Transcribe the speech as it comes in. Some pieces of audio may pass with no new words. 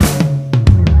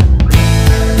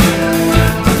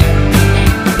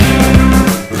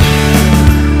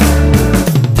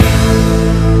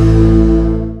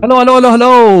hello, hello,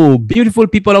 hello, beautiful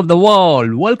people of the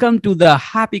world. Welcome to the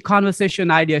Happy Conversation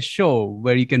Idea Show,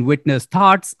 where you can witness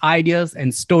thoughts, ideas,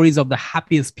 and stories of the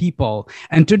happiest people.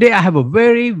 And today I have a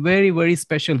very, very, very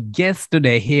special guest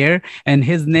today here, and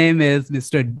his name is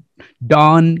Mr.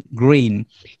 Don Green.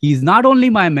 He's not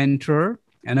only my mentor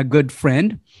and a good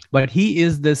friend, but he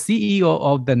is the CEO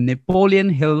of the Napoleon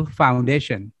Hill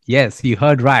Foundation. Yes, you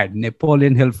heard right,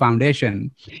 Napoleon Hill Foundation.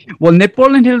 Well,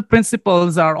 Napoleon Hill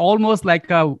principles are almost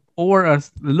like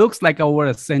looks like over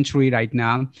a century right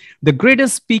now. The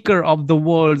greatest speaker of the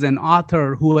world and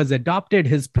author who has adopted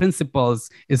his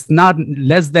principles is not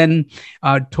less than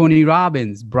Tony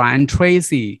Robbins, Brian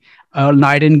Tracy, Earl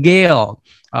Nightingale,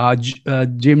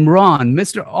 Jim Rohn,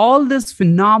 Mr. All these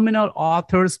phenomenal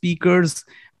authors, speakers,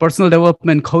 personal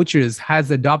development coaches has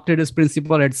adopted this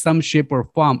principle at some shape or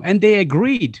form, and they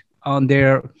agreed on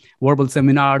their verbal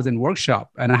seminars and workshop,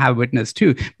 and I have witnessed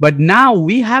too. But now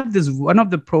we have this one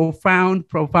of the profound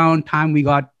time we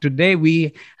got today.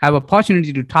 We have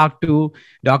opportunity to talk to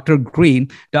Dr.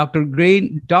 Green.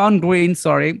 Don Green,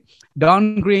 sorry.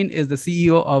 Don Green is the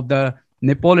CEO of the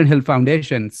Napoleon Hill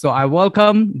Foundation. So I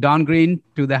welcome Don Green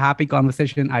to the Happy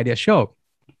Conversation Idea Show.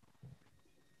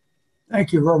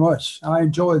 Thank you very much. I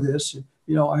enjoy this.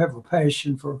 You know, I have a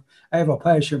passion for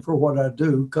what I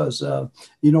do because,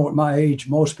 you know, at my age,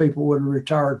 most people would have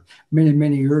retired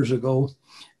many years ago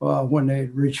when they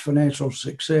reached financial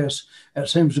success. That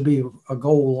seems to be a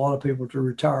goal, a lot of people to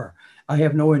retire. I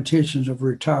have no intentions of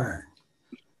retiring.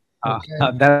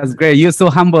 Okay. That's great. You're so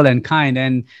humble and kind.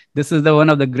 And this is one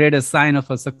of the greatest sign of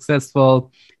a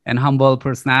successful and humble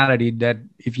personality, that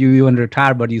if you even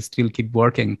retire, but you still keep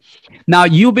working. Now,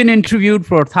 you've been interviewed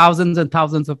for thousands and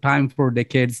thousands of times for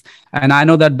decades. And I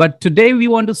know that, but today we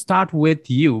want to start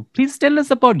with you. Please tell us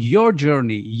about your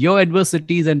journey, your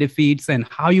adversities and defeats, and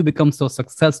how you become so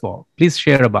successful. Please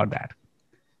share about that.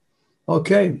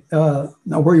 Okay. Now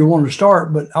where you want to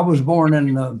start, but I was born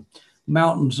in the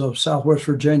mountains of Southwest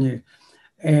Virginia,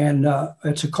 and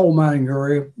it's a coal mining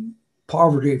area.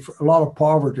 A lot of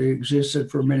poverty existed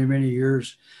for many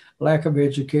years. Lack of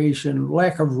education,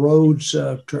 lack of roads,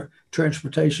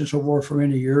 transportation, so forth for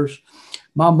many years.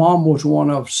 My mom was one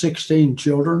of 16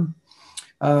 children.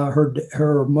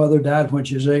 Her mother died when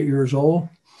she was 8 years old.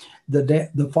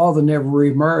 The father never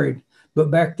remarried.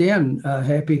 But back then,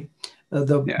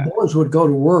 the boys would go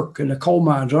to work in the coal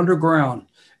mines underground,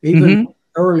 even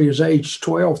early as age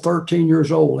 12, 13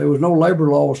 years old. There was no labor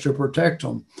laws to protect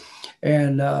them.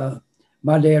 And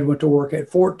my dad went to work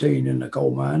at 14 in the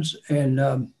coal mines, and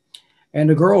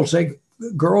the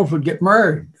girls would get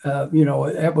married. You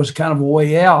know, that was kind of a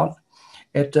way out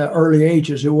at early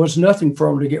ages. It was nothing for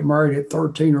them to get married at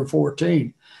 13 or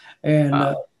 14.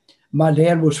 And my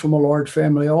dad was from a large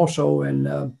family also,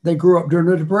 and they grew up during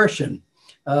the Depression.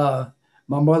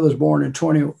 My mother was born in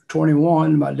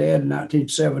 2021, my dad in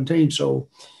 1917. So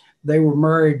they were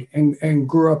married and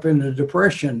grew up in the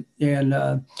Depression,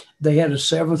 and they had a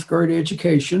 7th grade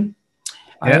education.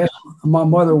 I asked my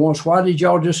mother once, why did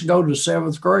y'all just go to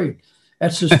 7th grade?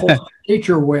 That's as far as the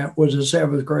teacher went, was the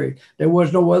 7th grade. There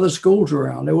was no other schools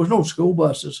around. There was no school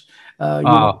buses. You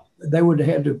know, they would have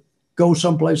had to go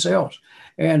someplace else.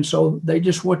 And so they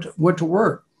just went to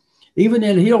work. Even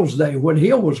in Hill's day, when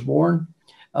Hill was born,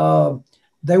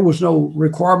 there was no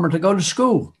requirement to go to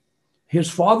school. His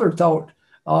father thought,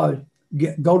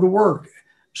 go to work.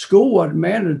 School wasn't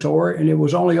mandatory, and it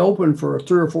was only open for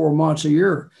 3 or 4 months a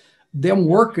year. Them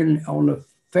working on the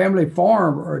family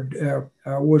farm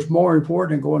was more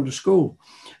important than going to school.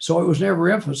 So it was never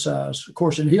emphasized. Of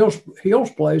course, in Hill's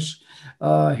place,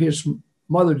 his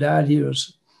mother died. He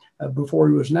was before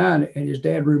he was 9, and his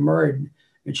dad remarried,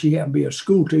 and she happened to be a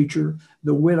school teacher,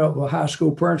 the widow of a high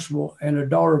school principal, and a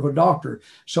daughter of a doctor.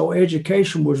 So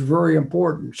education was very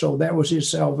important. So that was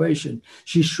his salvation.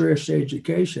 She stressed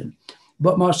education.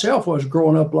 But myself was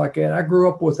growing up like that. I grew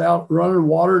up without running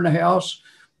water in the house.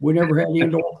 We never had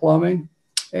indoor plumbing.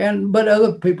 But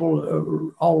other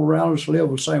people all around us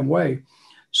live the same way.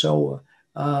 So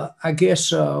I guess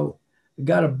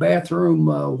got a bathroom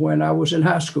when I was in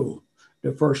high school.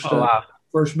 The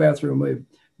first bathroom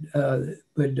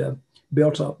we'd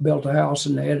built a house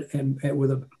and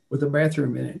with a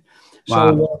bathroom in it.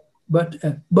 Wow. So,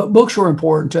 but books were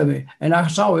important to me, and I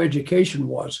saw education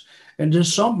was. And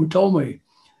just something told me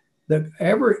that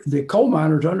the coal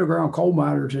miners, underground coal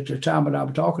miners at the time that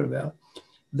I'm talking about,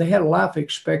 they had a life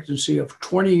expectancy of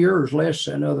 20 years less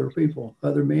than other people,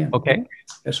 other men. Okay.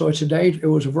 And so it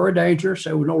was very dangerous.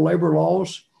 There were no labor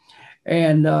laws,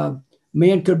 and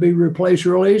men could be replaced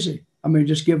real easy. I mean,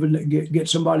 just get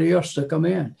somebody else to come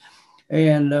in.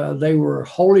 And they were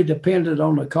wholly dependent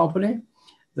on the company.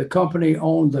 The company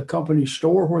owned the company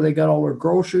store where they got all their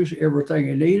groceries, everything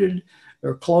they needed,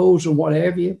 their clothes and what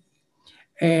have you.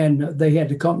 And they had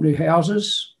the company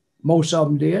houses. Most of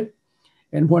them did.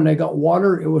 And when they got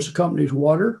water, it was the company's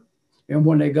water. And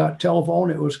when they got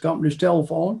telephone, it was the company's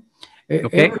telephone.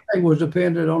 Okay. Everything was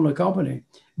dependent on the company.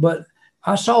 But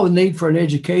I saw the need for an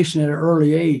education at an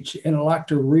early age, and I liked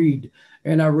to read.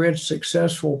 And I read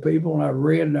successful people, and I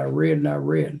read and I read and I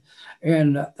read.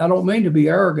 And I don't mean to be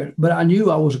arrogant, but I knew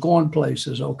I was going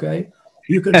places. Okay,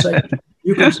 you can say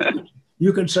you can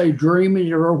you can say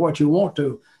dreaming or what you want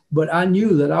to, but I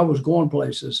knew that I was going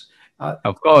places.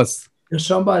 Of course. If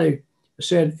somebody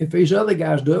said, if these other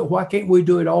guys do it, why can't we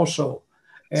do it also?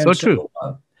 So And true.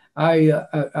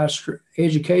 so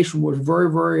education was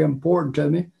very, very important to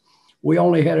me. We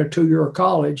only had a 2-year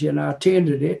college, and I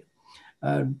attended it.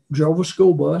 I drove a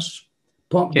school bus,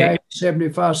 pumped Okay. gas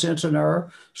 75 cents an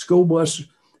hour. School bus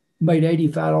made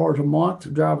 $85 a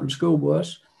month driving a school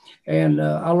bus. And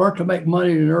I learned to make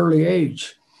money at an early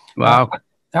age. Uh, Wow.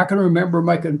 I can remember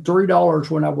making $3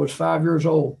 when I was 5 years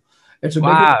old. It's the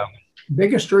Wow.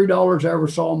 biggest $3 I ever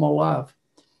saw in my life.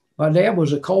 My dad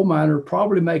was a coal miner,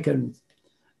 probably making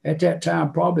at that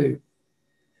time probably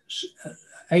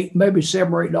eight, maybe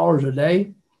 $7 or $8 a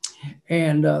day.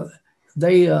 And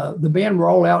the men were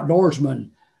all outdoorsmen.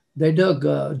 They dug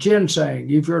ginseng.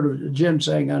 You've heard of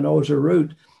ginseng, I know, is a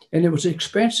root, and it was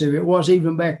expensive. It was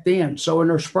even back then. So in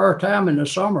their spare time in the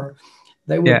summer,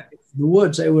 they would Yeah. the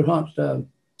woods. They would hunt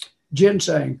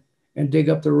ginseng and dig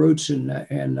up the roots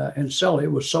and sell it.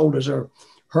 It was sold as a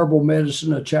herbal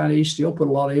medicine. The Chinese still put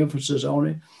a lot of emphasis on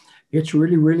it. It's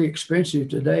really, really expensive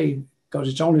today because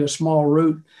it's only a small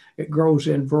root. It grows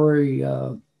in very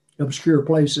obscure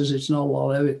places. It's not a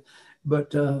lot of it.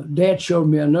 But Dad showed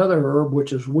me another herb,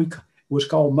 which was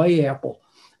called mayapple,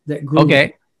 that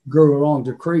Okay. grew along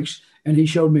the creeks. And he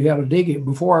showed me how to dig it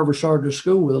before I ever started to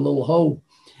school with a little hoe.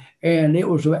 And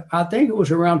I think it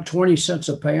was around 20 cents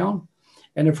a pound.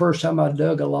 And the first time I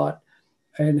dug a lot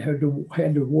and had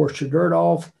to wash the dirt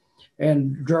off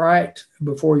and dry it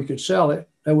before you could sell it.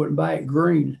 They wouldn't buy it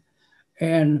green.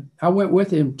 And I went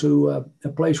with him to a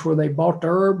place where they bought the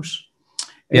herbs,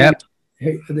 and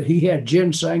Yep. he had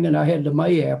ginseng and I had the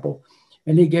mayapple,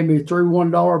 and he gave me three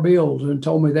 $1 bills and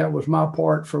told me that was my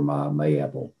part for my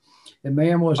mayapple. And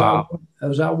man, Wow.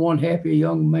 was I one happy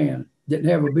young man. Didn't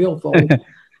have a billfold,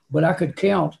 but I could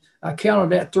count. I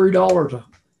counted that $3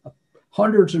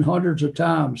 hundreds and hundreds of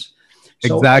times.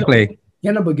 So Exactly.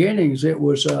 in the beginnings, it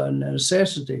was a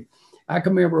necessity. I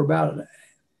can remember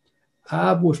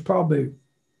I was probably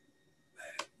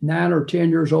 9 or 10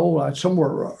 years old,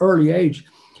 somewhere early age.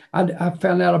 I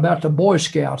found out about the Boy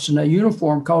Scouts, and a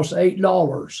uniform costs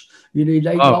 $8. You need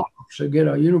 $8 Oh, to get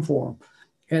a uniform.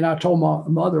 And I told my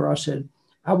mother, I said,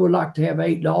 I would like to have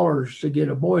 $8 to get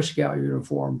a Boy Scout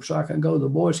uniform so I can go to the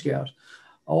Boy Scouts.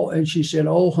 Oh, and she said,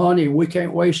 "Oh, honey, we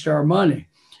can't waste our money."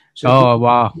 Said, oh,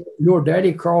 wow. your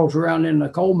daddy crawls around in the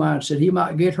coal mine. Said he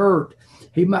might get hurt,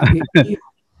 he might get killed,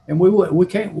 and we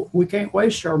can't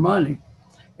waste our money.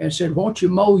 And said, "Won't you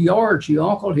mow yards, you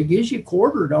uncle? He gives you a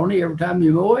quarter, don't he, every time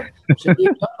you mow it?" Said,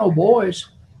 "You got no boys."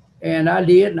 And I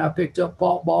did, and I picked up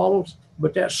pop bottles.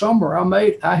 But that summer,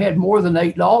 I had more than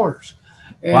 $8.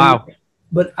 And Wow.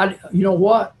 but you know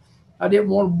what? I didn't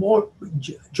want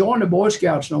to join the Boy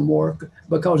Scouts no more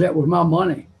because that was my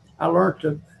money. I learned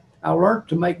to I learned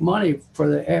to make money for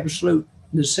the absolute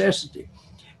necessity,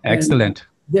 and Excellent.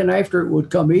 then after it would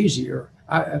come easier.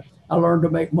 I learned to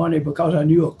make money because I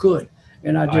knew I could,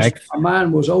 and my Ex-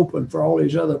 mind was open for all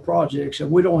these other projects.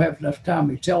 And we don't have enough time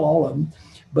to tell all of them,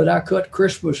 but I cut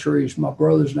Christmas trees. My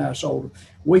brothers and I sold them.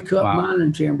 We cut wow.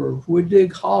 mining timber. We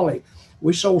dig holly.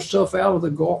 We sold stuff out of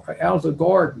the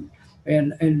garden,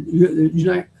 and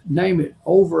you name it,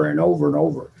 over and over and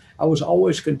over. I was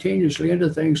always continuously into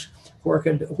things where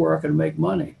I could make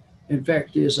money. In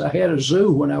fact, I had a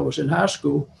zoo when I was in high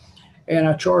school, and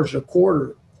I charged a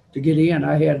quarter to get in.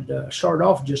 I had started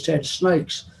off just had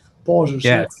snakes, poison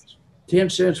Yes. snakes, 10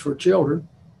 cents for children,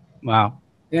 Wow.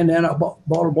 and then I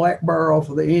bought a black bear off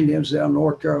of the Indians down in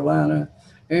North Carolina,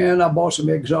 and I bought some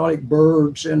exotic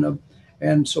birds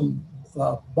and some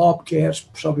bobcats.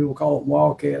 Some people call them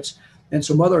wildcats, and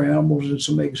some other animals and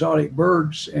some exotic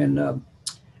birds. And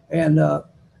I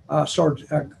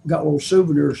got little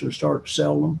souvenirs and started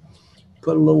selling them.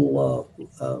 Put a little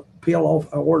peel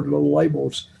off. I ordered little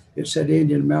labels. It said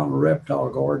Indian Mountain Reptile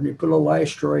Garden. You put a little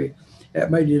ashtray.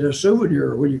 That made it a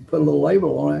souvenir when you put a little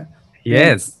label on it. And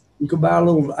Yes. you could buy a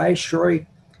little ashtray,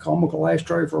 comical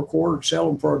ashtray for a quarter, sell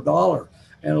them for $1.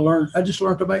 And I just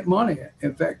learned to make money.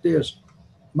 In fact,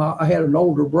 I had an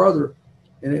older brother,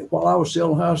 and while I was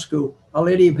still in high school, I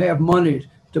let him have money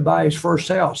to buy his first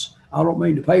house. I don't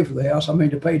mean to pay for the house. I mean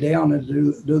to pay down and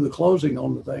do the closing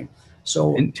on the thing.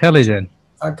 So Intelligent.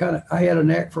 I had a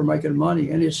knack for making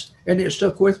money, and it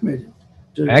stuck with me.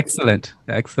 To Excellent.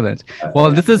 Excellent. Well,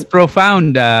 and this is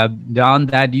profound, Don,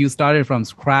 that you started from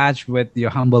scratch with your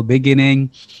humble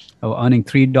beginning of earning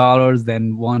 $3,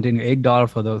 then wanting $8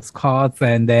 for those costs.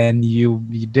 And then you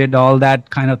did all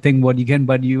that kind of thing, what you can,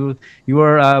 but you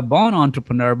were a born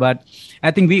entrepreneur. But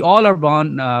I think we all are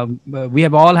born, we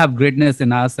have all have greatness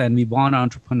in us, and we born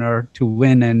entrepreneur to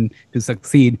win and to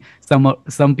succeed.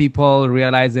 Some people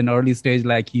realize in early stage,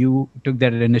 like you took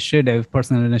that initiative,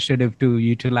 personal initiative, to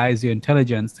utilize your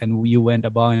intelligence, and you went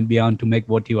above and beyond to make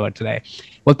what you are today.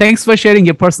 Well, thanks for sharing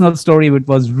your personal story. It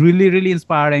was really, really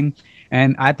inspiring,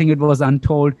 and I think it was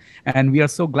untold. And we are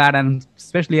so glad, and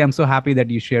especially I'm so happy that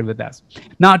you shared with us.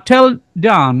 Now, tell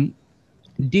Don,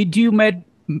 did you met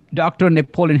Dr.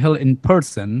 Napoleon Hill in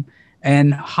person,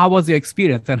 and how was your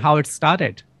experience and how it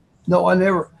started? no, I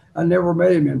never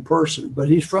met him in person, but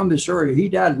he's from this area. He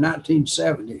died in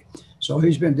 1970, so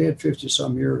he's been dead 50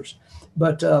 some years.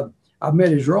 But I met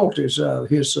his relatives,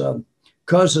 his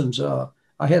cousins.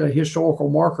 I had a historical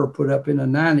marker put up in the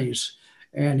 90s,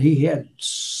 and he had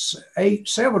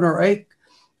seven or eight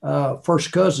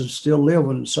first cousins still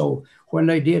living. So when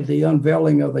they did the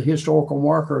unveiling of the historical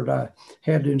marker that I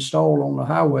had installed on the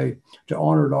highway to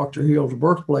honor Dr. Hill's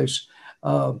birthplace,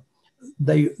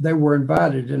 they were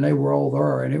invited, and they were all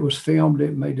there, and it was filmed.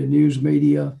 It made the news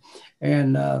media,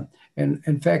 and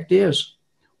fact is,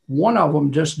 one of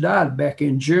them just died back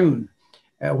in June,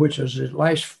 which is his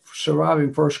last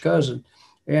surviving first cousin,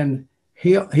 and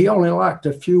he only liked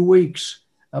a few weeks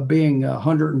of being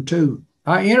 102.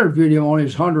 I interviewed him on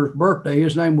his 100th birthday.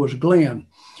 His name was Glenn,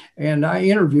 and I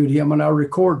interviewed him and I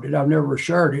recorded it. I've never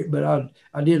shared it, but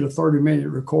I did a 30-minute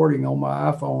recording on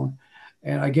my iPhone,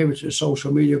 and I gave it to a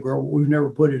social media girl. We've never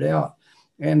put it out.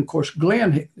 And of course,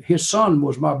 Glenn, his son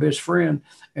was my best friend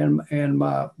and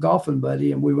my golfing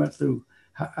buddy, and we went through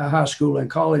high school and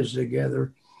college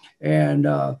together. And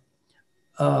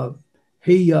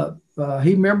he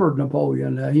remembered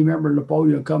Napoleon. He remembered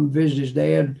Napoleon come visit his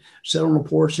dad, sit on the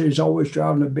porch. He's always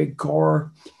driving a big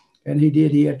car, and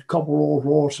he had a couple Rolls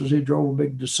Royces. He drove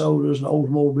big DeSotas and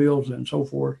Oldsmobiles and so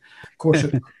forth. Of course,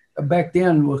 back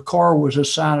then, the car was a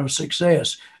sign of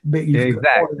success. You've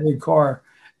got a big car,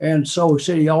 and so he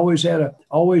said he always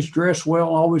dressed well,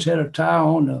 always had a tie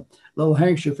on, a little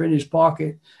handkerchief in his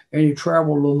pocket, and he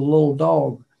traveled with a little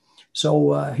dog.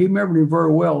 So he remembered him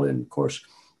very well. And of course,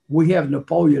 we have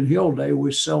Napoleon Hill Day.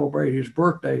 We celebrate his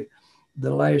birthday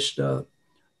the last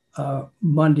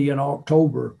Monday in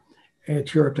October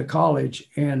here at the college,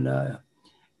 and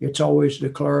it's always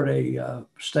declared a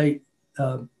state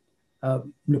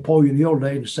Napoleon Hill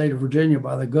Day in the state of Virginia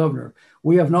by the governor.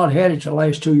 We have not had it the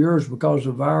last 2 years because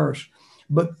of the virus,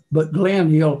 but Glenn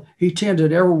Hill, he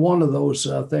attended every one of those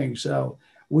things.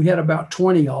 We had about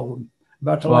 20 of them,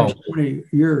 about the last 20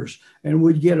 years, and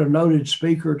we'd get a noted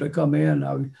speaker to come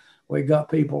in. We got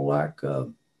people like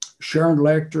Sharon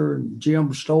Lecter and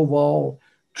Jim Stovall,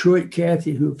 Truett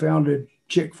Cathy, who founded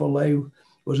Chick-fil-A,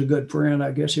 was a good friend.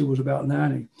 I guess he was about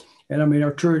 90. And I mean,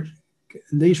 our church,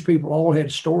 these people all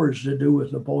had stories to do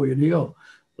with Napoleon Hill.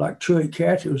 Like Truett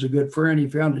Cathy was a good friend. He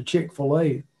founded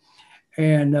Chick-fil-A.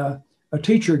 And a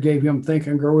teacher gave him Think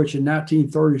and Grow Rich in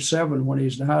 1937 when he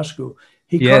was in high school.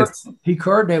 He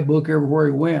carried that book everywhere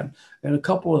he went. And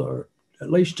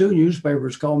at least two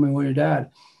newspapers called me when he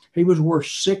died. He was worth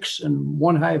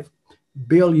 $6.5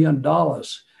 billion.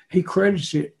 He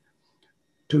credits it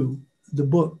to the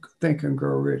book Think and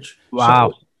Grow Rich.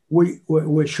 Wow. So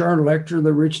with Sharon Lecter,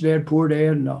 the Rich Dad, Poor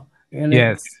Dad, and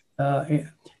yes,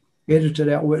 edited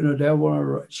Outwitting the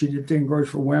Devil. She did Think and Grow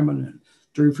Rich for Women and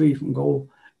 3 Feet from Gold.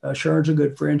 Sharon's a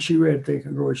good friend. She read Think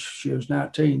and Grow Rich. She was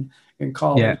 19 in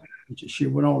college. Yeah. She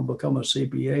went on to become a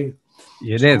CPA.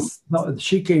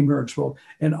 She came here and spoke,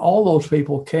 and all those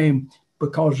people came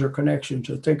because of their connection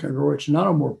to Think and Grow Rich. None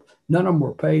of them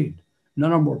were paid.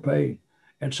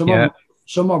 And some of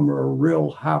them are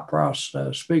real high-priced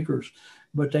speakers,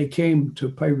 but they came to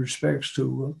pay respects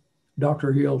to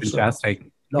Dr. Hill's. Fantastic.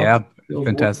 Hill's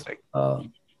fantastic.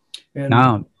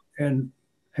 And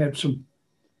had some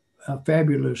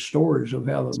fabulous stories of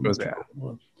how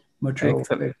the material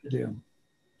affected him.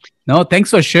 No,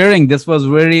 thanks for sharing. This was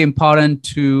very important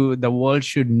to the world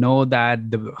should know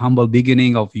that the humble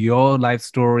beginning of your life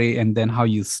story and then how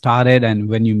you started and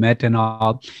when you met and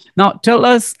all. Now, tell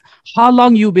us how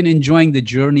long you've been enjoying the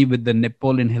journey with the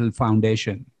Napoleon Hill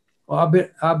Foundation. Well,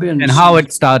 I've been and how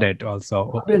it started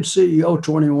also. I've been CEO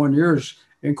 21 years.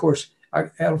 And of course,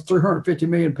 out of 350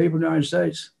 million people in the United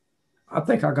States, I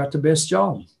think I got the best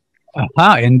job.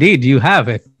 Indeed, you have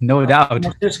it, no doubt.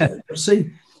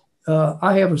 See,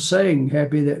 I have a saying,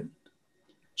 Happy, that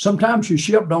sometimes your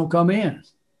ship don't come in.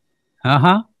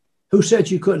 Uh-huh. Who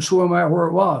said you couldn't swim out where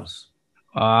it was?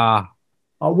 Ah,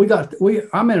 I'm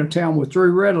in a town with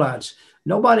 3 red lights.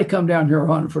 Nobody come down here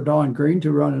hunting for Don Green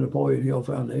to run the Napoleon Hill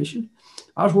Foundation.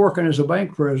 I was working as a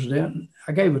bank president.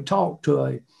 I gave a talk to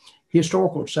a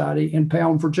historical society in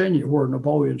Pound, Virginia, where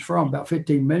Napoleon's from, about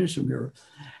 15 minutes from here.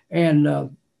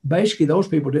 And basically, those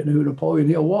people didn't know who Napoleon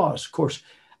Hill was. Of course,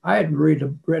 I had read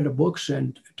the books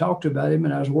and talked about him,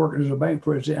 and I was working as a bank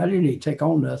president. I didn't need to take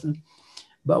on nothing.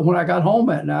 But when I got home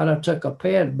that night, I took a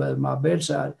pad by my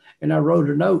bedside and I wrote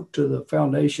a note to the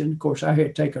foundation. Of course, I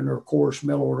had taken their course,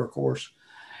 mail order course,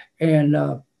 and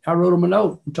I wrote them a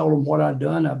note and told them what I'd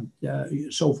done,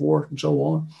 so forth and so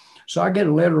on. So I get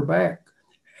a letter back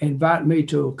inviting me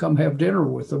to come have dinner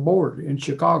with the board in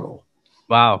Chicago.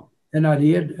 wow. And I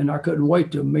did, and I couldn't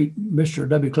wait to meet Mr.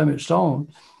 W. Clement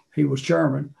Stone. He was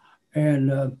chairman,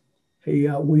 and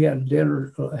we had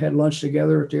dinner, had lunch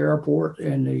together at the airport,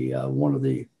 and one of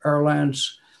the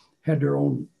airlines had their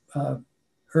own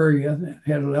area,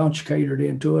 had a lunch catered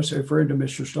into us, a friend of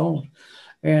Mr. Stone.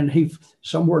 And he,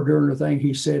 somewhere during the thing,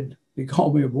 he said, he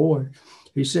called me a boy.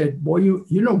 He said, boy, you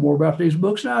know more about these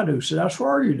books than I do. I said, I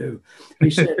swear you do.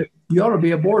 He said, you ought to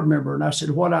be a board member. And I said,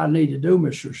 what I need to do,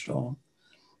 Mr. Stone?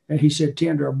 And he said,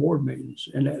 attend our board meetings.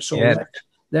 And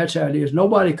that's how it is.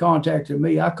 Nobody contacted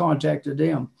me. I contacted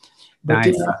them. But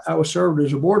Nice. then I was served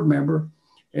as a board member.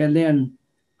 And then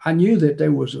I knew that they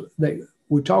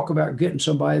would talk about getting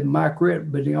somebody, Mike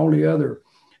Ritt, but the only other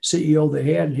CEO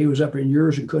they had, and he was up in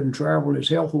years and couldn't travel, and his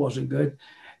health wasn't good.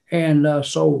 And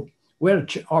so we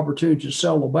had an opportunity to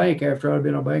sell the bank after I'd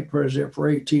been a bank president for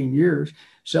 18 years,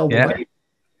 sell the bank.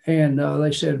 And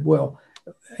they said, well,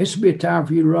 it's be a time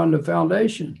for you to run the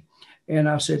foundation. And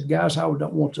I said, guys, I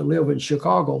don't want to live in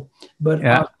Chicago, but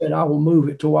I said, I will move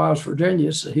it to Wise, Virginia.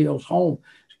 It's the Hills home.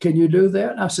 Can you do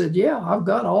that? And I said, yeah, I've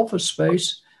got office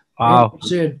space. Wow.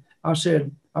 And I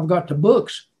said, I've got the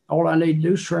books. All I need to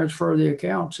do is transfer the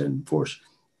accounts. And of course,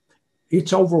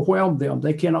 it's overwhelmed them.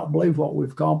 They cannot believe what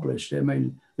we've accomplished. I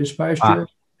mean, this past year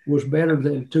was better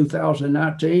than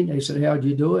 2019. They said, how'd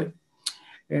you do it?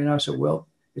 And I said, well,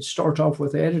 it starts off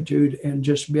with attitude and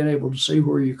just being able to see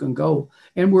where you can go.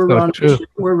 And we're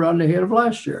running ahead of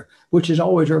last year, which is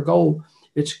always our goal.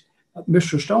 It's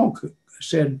Mr. Stone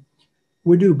said,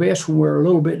 we do best when we're a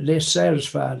little bit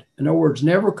dissatisfied. In other words,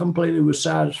 never completely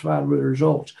satisfied with the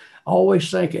results.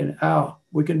 Always thinking,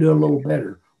 we can do a little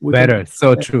better.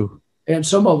 So true. And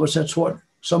some of us, that's what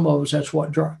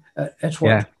drives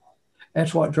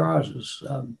us.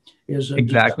 Is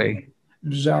exactly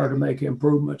desire to make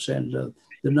improvements, and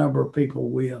the number of people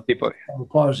we have a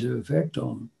positive effect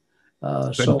on.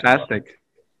 Fantastic.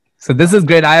 So this is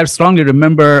great. I strongly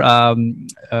remember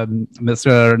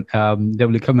Mr.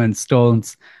 W. Clement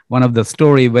Stone's one of the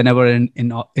story. Whenever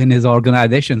in his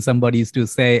organization, somebody used to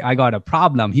say, "I got a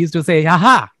problem," he used to say,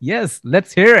 "Aha, yes,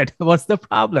 let's hear it. What's the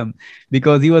problem?"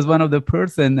 Because he was one of the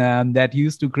person that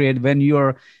used to create when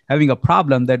you're having a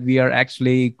problem that we are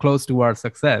actually close to our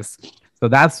success. So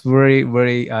that's very,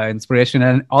 very inspirational.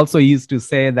 And also he used to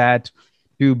say that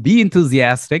to be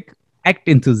enthusiastic, act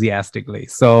enthusiastically.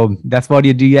 So that's what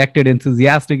you do. You acted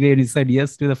enthusiastically and you said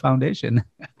yes to the foundation.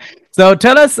 So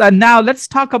tell us now, let's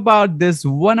talk about this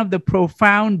one of the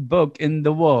profound book in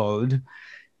the world,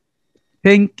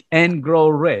 Think and Grow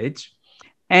Rich.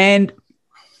 And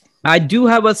I do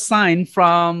have a sign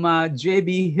from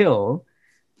J.B. Hill,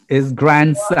 his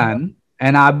grandson.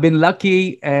 And I've been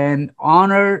lucky and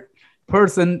honored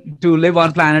person to live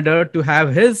on planet Earth to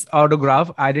have his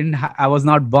autograph. I was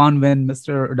not born when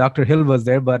Dr. Hill was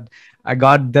there, but I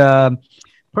got the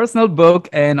personal book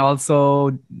and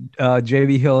also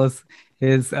J.B. Hill's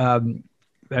his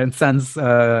son's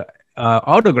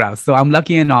autograph. So I'm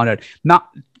lucky and honored. Now,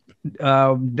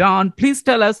 Don, please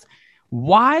tell us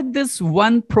why this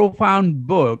one profound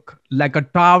book, like a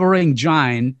towering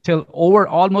giant, till over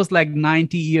almost like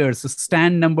 90 years,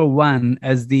 stand number one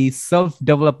as the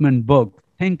self-development book,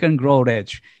 Think and Grow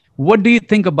Rich. What do you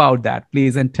think about that,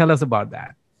 please? And tell us about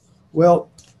that. Well,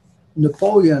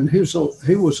 Napoleon, he was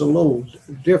a little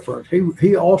different.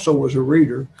 He also was a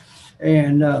reader.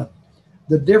 And the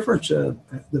difference,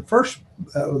 the first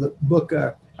the book,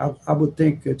 I would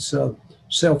think it's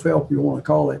self-help, you want to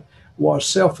call it, was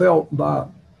self-help by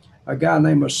a guy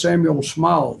named Samuel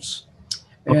Smiles.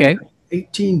 Okay.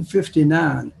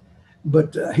 1859.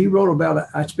 But he wrote about it.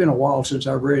 It's been a while since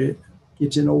I read it.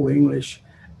 It's in Old English.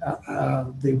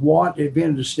 The Watt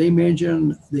invented the steam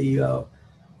engine. A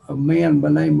man by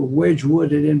the name of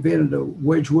Wedgwood had invented a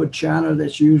Wedgwood china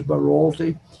that's used by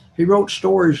royalty. He wrote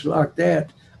stories like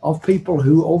that of people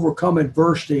who overcome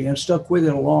adversity and stuck with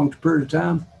it a long period of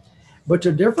time. But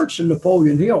the difference in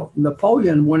Napoleon Hill,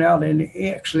 Napoleon went out and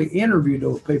actually interviewed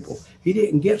those people. He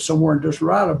didn't get somewhere and just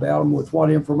write about them with what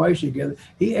information he gathered.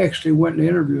 He actually went and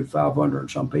interviewed 500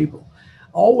 and some people,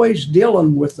 always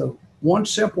dealing with the one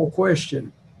simple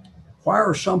question: why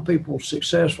are some people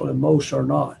successful and most are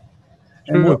not?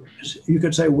 And what True. you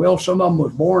could say, well, some of them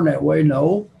was born that way.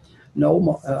 No,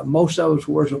 no, most of us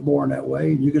wasn't born that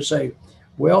way. And you could say,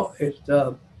 well,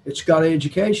 it's got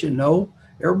education. No,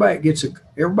 everybody gets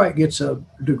a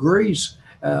degrees.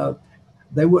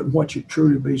 They wouldn't want you to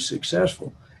truly be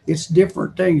successful. It's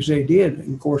different things they did,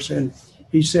 and of course. And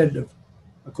he said,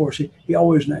 of course, he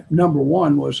always number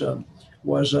one was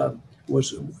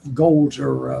was goals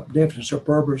or deficits or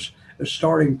purpose. The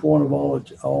starting point of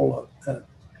all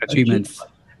Achievements.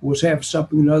 was have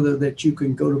something other that you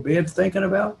can go to bed thinking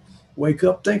about, wake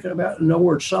up thinking about. In other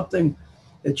words, something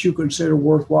that you consider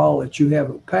worthwhile, that you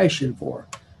have a passion for.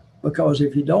 Because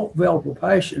if you don't develop a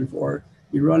passion for it,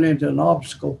 you run into an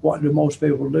obstacle. What do most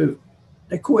people do?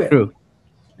 They quit. True.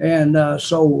 And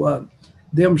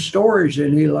them stories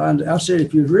in he lined, I said,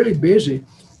 if you're really busy,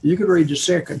 you could read the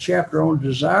second chapter on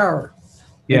desire.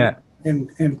 Yeah.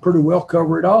 And pretty well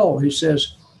cover it all. He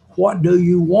says, what do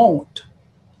you want?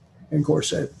 And of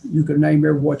course, you can name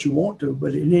what you want to,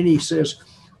 but then he says,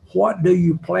 what do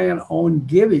you plan on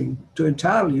giving to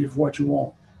entitle you to what you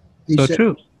want? He So said,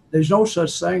 true. there's no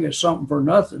such thing as something for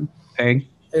nothing. Okay.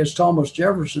 As Thomas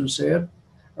Jefferson said,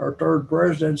 our third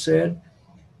president said,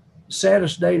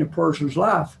 saddest day in a person's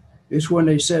life is when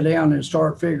they sit down and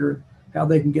start figuring how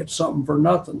they can get something for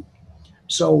nothing.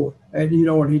 So, and you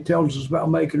know, and he tells us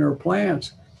about making our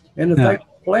plans. And the Yeah. thing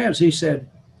with plans, he said,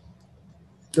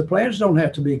 the plans don't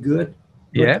have to be good.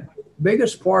 But Yeah. the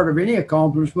biggest part of any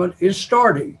accomplishment is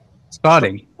starting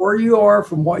Starting. where you are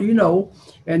from what you know,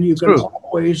 and you can True.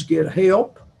 always get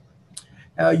help.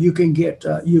 You can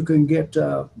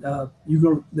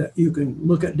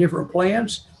look at different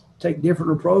plans, take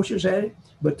different approaches at it.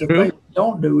 But the thing True. you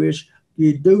don't do is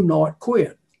you do not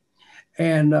quit.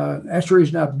 And that's the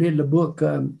reason I did the book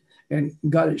and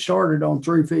got it started on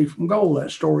 3 Feet from Gold.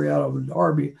 That story out of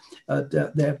Darby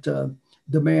that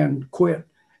the man quit,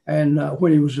 and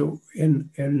when he was in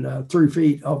 3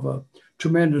 feet of a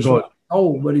tremendous Good.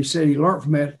 hole, but he said he learned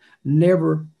from it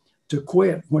never to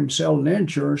quit when selling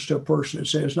insurance to a person that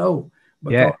says no,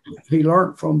 because Yeah. he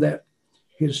learned from that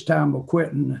his time of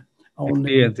quitting on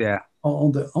Experience. Yeah.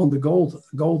 the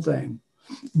gold thing.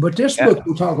 But this Yeah. book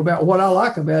we talk about, what I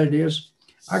like about it is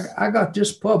I got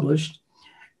this published.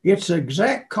 It's an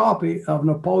exact copy of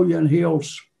Napoleon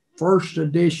Hill's first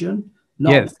edition.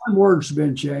 Not Yes. one word's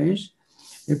been changed.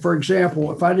 And for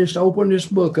example, if I just open this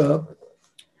book up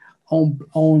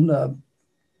on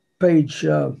page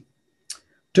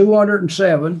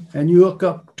 207, and you look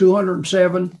up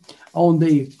 207 on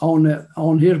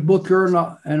his book here in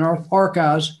our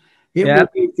archives, Yeah.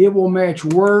 it will match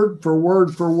word for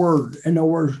word for word. In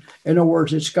other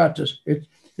words, it's got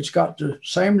the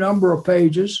same number of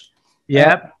pages.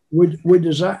 Yeah. We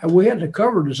had the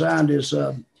cover designed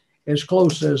as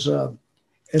close as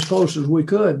we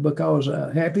could, because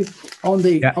happy on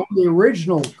the Yeah.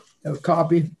 original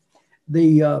copy,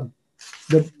 the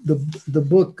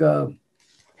book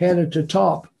had at the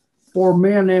top, for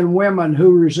men and women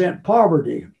who resent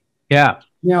poverty. Yeah.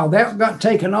 Now that got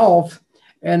taken off,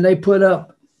 and they put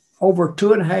up over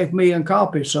 2.5 million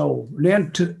copies sold.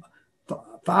 Then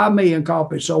 5 million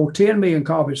copies sold, 10 million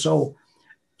copies sold.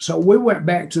 So we went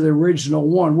back to the original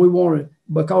one. We wanted,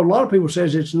 because a lot of people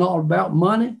says it's not about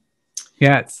money.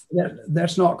 Yes.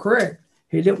 That's not correct.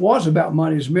 It was about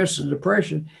money, it's midst of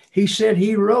depression. He said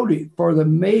he wrote it for the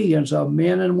millions of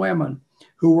men and women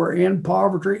who were in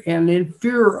poverty and in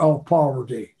fear of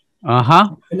poverty.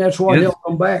 Uh-huh. And that's what Yes. held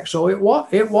them back. So it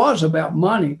was about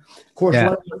money. Of course,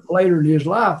 Yeah. later in his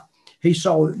life, he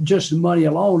saw just the money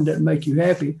alone didn't make you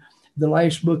happy. The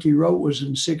last book he wrote was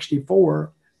in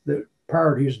 1964, that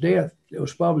prior to his death, it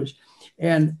was published.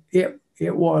 And it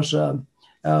was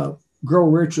Grow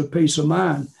Rich with Peace of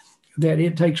Mind, that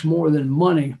it takes more than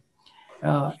money.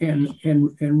 And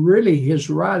really his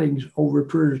writings over a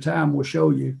period of time will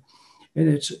show you, and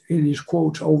it's in his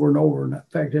quotes over and over. And in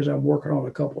fact, as I'm working on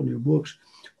a couple of new books,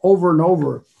 over and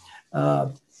over,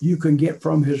 you can get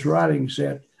from his writings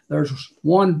that there's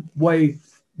one way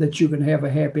that you can have a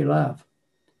happy life,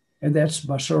 and that's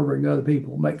by serving other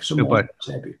people, make someone else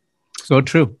happy. So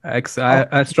true.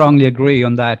 I strongly agree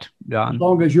on that, John. As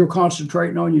long as you're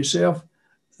concentrating on yourself,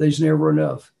 there's never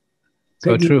enough.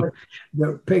 So true.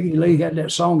 Peggy Lee had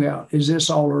that song out, Is This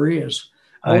All There Is?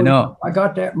 I Oh, if know. I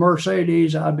got that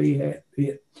Mercedes, I'd be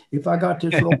happy. If I got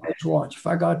this Rolex watch, if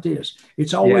I got this,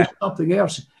 it's always Yeah. something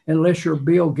else. Unless you're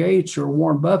Bill Gates or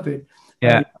Warren Buffett,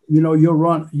 Yeah. you'll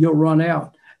run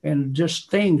out, and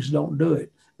just things don't do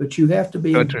it. But you have to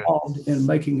be So true. involved in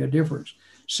making a difference.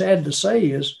 Sad to say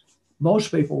is,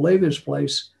 most people leave this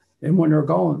place, and when they're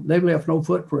gone, they've left no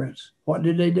footprints. What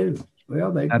did they do?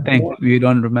 Well, they I think we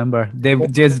don't remember. They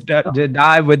just they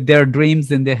die with their dreams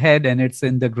in their head, and it's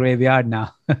in the graveyard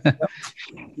now. So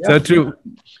yeah. true.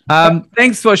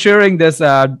 Thanks for sharing this,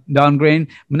 Don Green.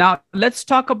 Now, let's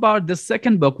talk about the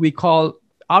second book we call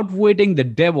Outwitting the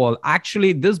Devil.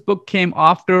 Actually, this book came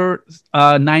after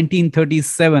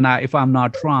 1937, if I'm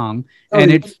not wrong,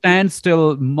 and it stands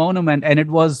still monument, and it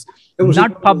was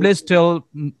not published till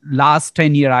last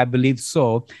 10 year, I believe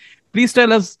so. Please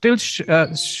tell us,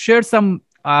 share some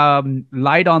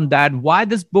light on that, why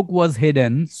this book was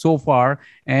hidden so far,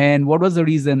 and what was the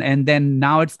reason, and then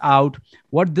now it's out,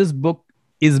 what this book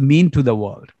is mean to the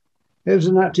world. It was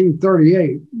in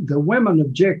 1938. The women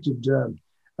objected to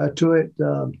it,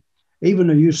 even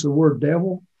the use of the word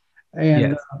devil. And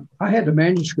Yes. I had the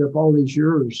manuscript all these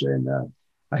years, and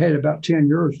I had about 10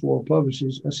 years for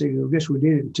publishers. I said, I guess we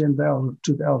did it in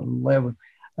 2011.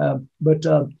 But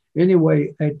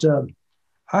anyway,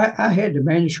 I had the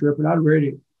manuscript, and I'd read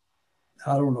it.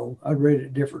 I don't know. I'd read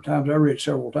it different times. I read it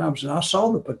several times, and I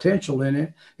saw the potential in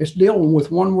it. It's dealing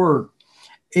with one word,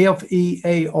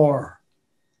 FEAR.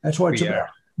 That's what it's about.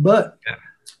 But,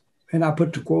 and I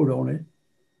put the quote on it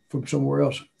from somewhere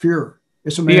else, fear.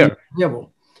 It's a man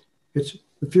devil. It's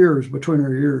the fear is between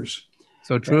our ears.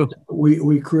 So true.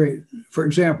 We create, for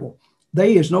example, there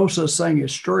is no such thing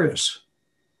as stress.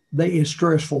 There is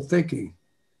stressful thinking.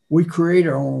 We create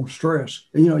our own stress.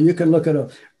 You know, you can look at a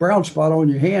brown spot on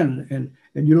your hand, and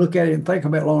you look at it and think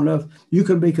about it long enough, you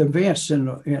can be convinced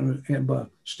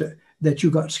that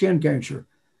you got skin cancer.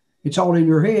 It's all in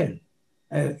your head.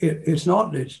 It's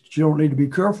not. You don't need to be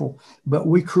careful. But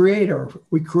we create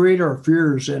our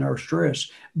fears and our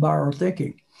stress by our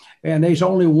thinking. And there's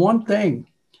only one thing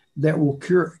that will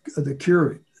cure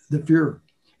the fear,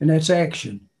 and that's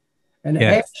action. And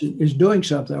action is doing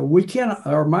something. We cannot.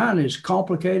 Our mind is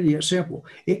complicated yet simple.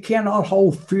 It cannot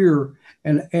hold fear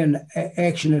and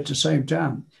action at the same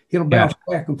time. It'll bounce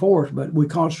back and forth, but we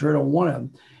concentrate on one of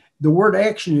them. The word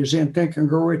action is in Think and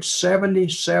Grow Rich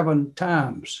 77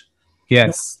 times.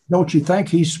 Yes. Don't you think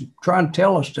he's trying to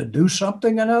tell us to do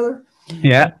something another?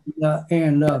 Yeah.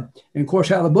 And of course,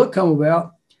 how the book come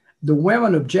about, the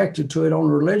women objected to it on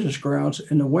religious grounds,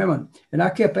 and I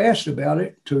kept asking about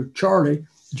it to Charlie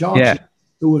Johnson,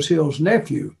 who was Hill's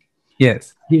nephew.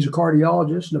 Yes. He's a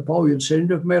cardiologist. Napoleon sent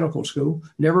him to medical school,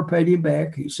 never paid him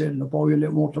back. He said Napoleon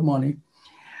didn't want the money.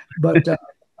 But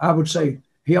I would say,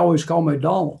 he always called me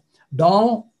Donald.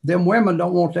 Donald, them women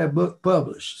don't want that book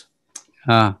published.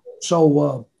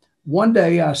 So one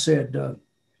day I said,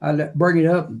 I'd bring it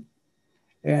up,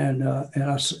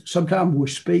 and sometimes we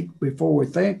speak before we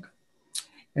think.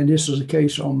 And this is a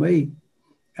case on me.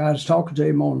 I was talking to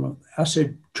him I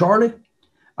said, Charlie,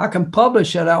 I can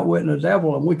publish that Outwitting the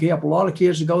Devil, and we can help a lot of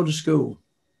kids to go to school.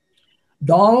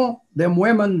 Donald, them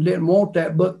women didn't want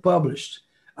that book published.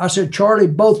 I said, Charlie,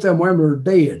 both them women are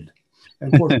dead.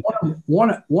 And of course,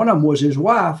 one of them was his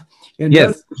wife, and the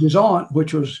other was his aunt,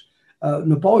 which was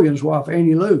Napoleon's wife,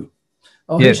 Annie Lou.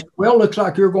 Oh, he said, well, looks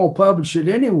like you're going to publish it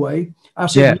anyway. I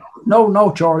said,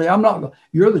 no, Charlie, I'm not.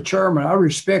 You're the chairman. I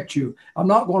respect you. I'm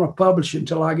not going to publish it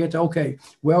until I get to, okay,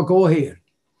 well, go ahead.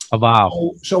 Oh,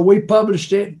 wow. So we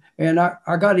published it, and I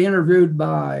got interviewed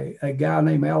by a guy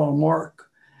named Alan Mark,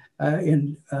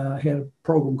 had a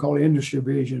program called Industry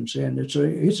Visions, and it's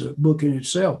a book in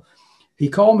itself. He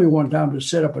called me one time to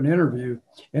set up an interview,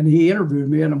 and he interviewed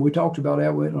me, and we talked about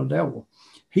Outwitting the Devil.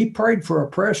 He prayed for a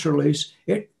press release.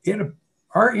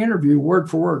 Our interview, word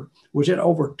for word, was in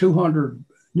over 200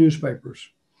 newspapers.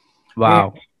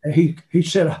 Wow. And he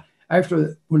said,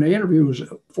 when the interview was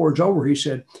before it's over, he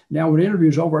said, now when the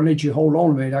interview's over, I need you to hold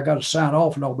on to me. I got to sign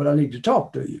off and all, but I need to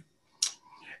talk to you.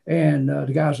 And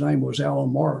the guy's name was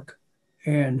Alan Mark.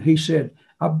 And he said,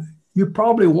 you're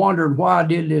probably wondering why I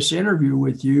did this interview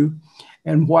with you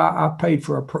and why I paid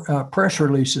for press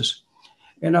releases.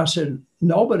 And I said,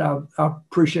 no, but I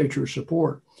appreciate your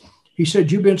support. He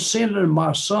said, you've been sending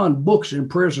my son books in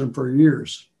prison for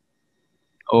years.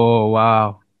 Oh,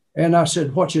 wow. And I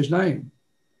said, what's his name?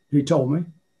 He told me.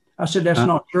 I said, that's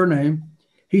not your name.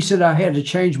 He said, I had to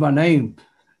change my name.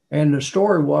 And the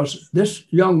story was, this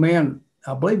young man,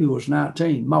 I believe he was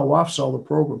 19. My wife saw the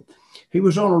program. He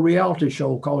was on a reality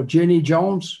show called Jenny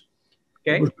Jones.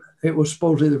 Okay. It was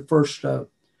supposedly the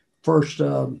first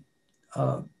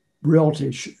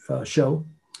reality show,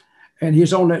 and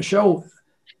he's on that show.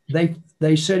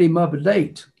 They set him up a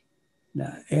date.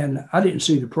 Now, and I didn't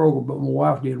see the program, but my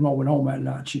wife did. When I went home that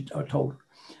night, I told her,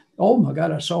 "Oh my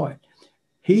God, I saw it."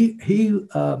 He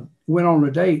went on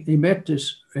a date. He met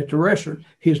this at the restaurant.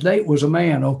 His date was a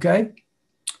man. Okay,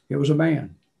 it was a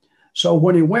man. So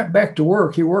when he went back to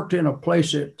work, he worked in a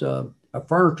place at a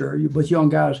furniture with young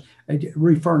guys and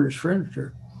refurnished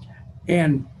furniture,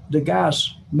 and the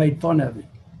guys made fun of him,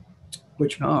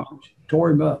 which tore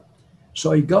him up.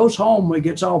 So he goes home when he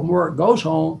gets off work. Goes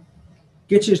home,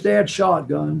 gets his dad's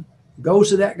shotgun, goes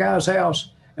to that guy's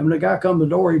house, and when the guy come to the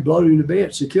door, he blowed him to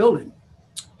bits. He killed him.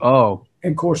 Oh.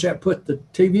 And of course, that put the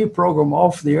TV program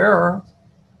off the air,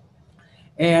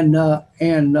 and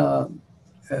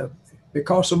it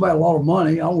cost somebody a lot of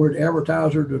money. I were an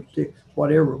advertiser to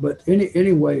whatever, but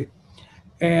anyway,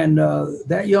 and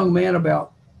that young man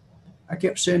I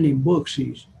kept sending him books.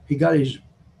 He got his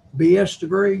BS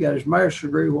degree, got his master's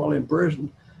degree while in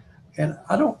prison, and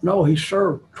I don't know. He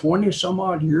served 20 some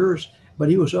odd years, but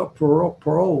he was up for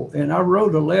parole. And I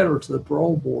wrote a letter to the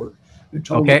parole board and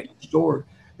told him the story.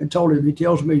 And told him, he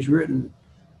tells me he's read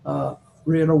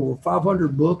over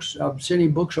 500 books. I've sent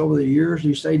him books over the years.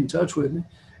 He stayed in touch with me.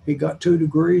 He got 2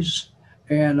 degrees,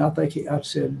 and I think I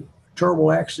said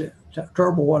terrible accident,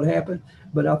 terrible what happened,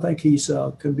 but I think he's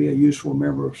can be a useful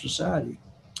member of society.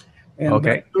 And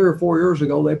about 3 or 4 years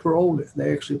ago, they paroled him.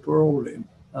 They actually paroled him.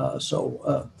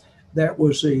 So that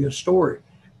was the story.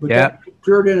 But that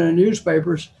appeared in the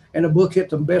newspapers, and the book hit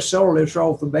the bestseller list right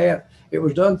off the bat. It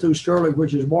was done through Sterling,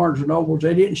 which is Barnes and Nobles.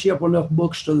 They didn't ship enough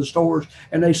books to the stores,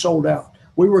 and they sold out.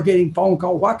 We were getting phone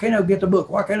calls. Why can't I get the book?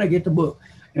 Why can't I get the book?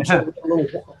 And so a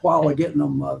little while of getting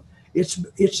them.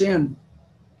 It's in.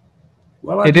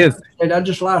 Well, I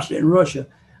just licensed it in Russia.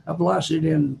 I've licensed it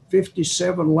in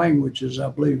 57 languages, I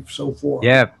believe, so far.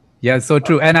 Yeah, so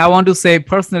true. And I want to say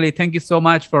personally, thank you so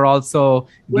much for also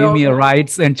giving me a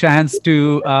rights and chance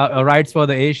to rights for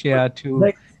the Asia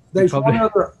to. There's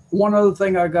one other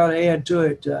thing I got to add to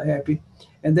it, Happy,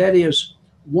 and that is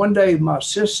one day my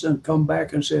assistant come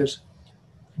back and says,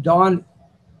 "Don,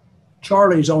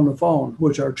 Charlie's on the phone,"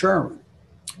 which our chairman,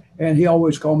 and he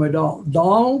always called me Don.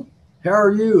 Don, how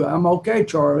are you? I'm okay,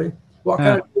 Charlie. What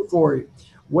can I do for you?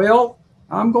 Well,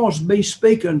 I'm going to be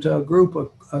speaking to a group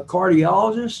of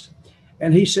cardiologists,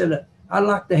 and he said, I'd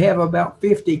like to have about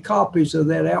 50 copies of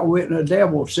that Outwitting the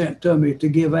Devil sent to me to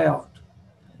give out.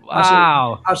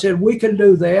 Wow. I said, we can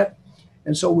do that.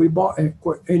 And so we bought, and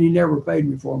he never paid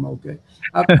me for them. Okay.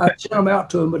 I sent them out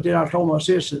to him, but then I told my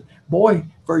assistant, boy,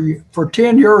 for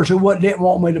 10 years, he didn't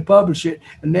want me to publish it.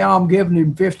 And now I'm giving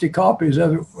him 50 copies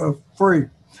of it for free.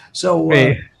 So,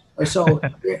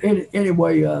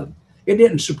 anyway, it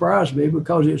didn't surprise me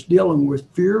because it's dealing with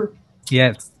fear.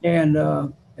 Yes. And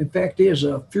in fact,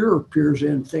 fear appears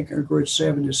in Think and Grow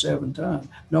 77 times.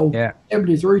 No,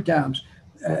 73 times.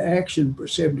 Action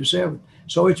 77.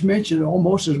 So it's mentioned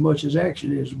almost as much as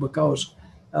action is, because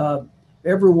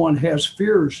everyone has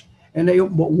fears,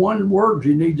 but one word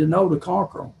you need to know to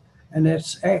conquer them, and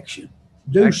that's action.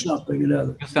 Do something.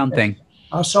 Do something.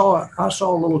 I saw a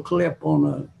little clip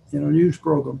on a news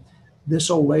program.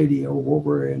 This old lady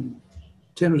over in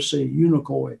Tennessee,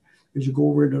 Unicoi, as you go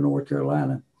over into North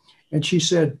Carolina, and she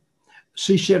said,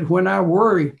 when I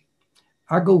worry,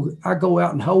 I go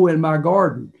out and hoe in my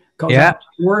garden. Because I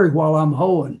worry while I'm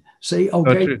hoeing. See,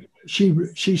 okay,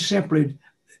 she simply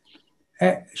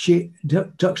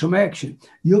took some action.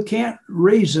 You can't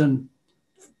reason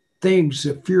things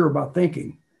of fear by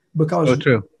thinking, because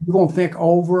you're going to think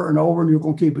over and over, and you're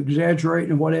going to keep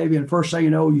exaggerating and what have you. And first thing you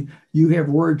know, you have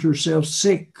worried yourself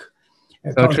sick.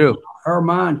 So true. Our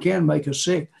mind can make us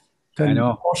sick. I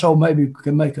know. Also, maybe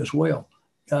can make us well.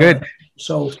 Good.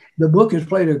 So the book has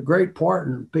played a great part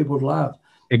in people's lives.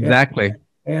 Exactly.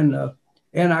 And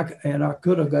I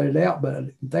could have got it out, but I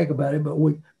didn't think about it. But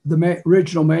the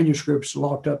original manuscript's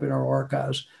locked up in our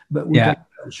archives, but we can't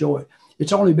show it.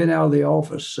 It's only been out of the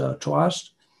office twice.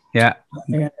 Yeah.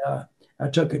 And I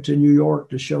took it to New York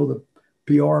to show the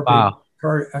PR. Wow.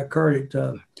 I carried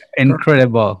it.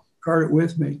 Incredible. Carried it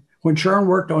with me. When Sharon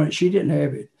worked on it, she didn't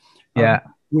have it. Yeah.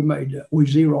 We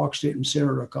Xeroxed it and sent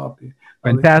her a copy.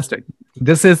 Fantastic.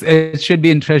 It should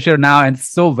be in treasure now, and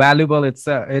so valuable. It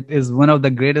is one of the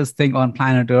greatest thing on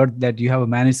planet Earth that you have a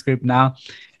manuscript now.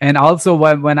 And also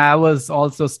when I was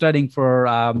also studying for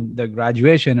the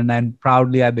graduation, and then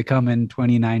proudly I become in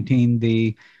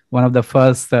 2019 one of the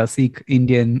first Sikh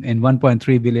Indian in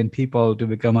 1.3 billion people to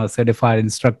become a certified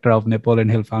instructor of Napoleon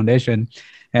Hill Foundation.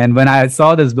 And when I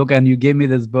saw this book, and you gave me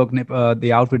this book,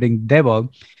 The Outwitting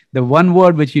Devil, the one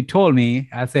word which you told me,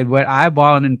 I said, where I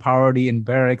born in poverty in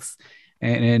barracks,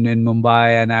 in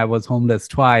Mumbai, and I was homeless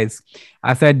twice.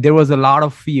 I said there was a lot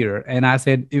of fear, and I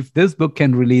said if this book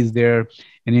can release there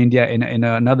in India in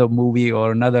another movie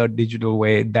or another digital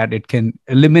way, that it can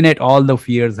eliminate all the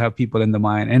fears have people in the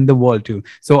mind and the world too.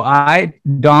 So I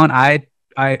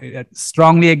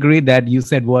strongly agree that you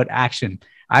said word action.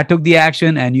 I took the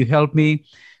action, and you helped me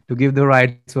to give the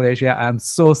rights for Asia. I'm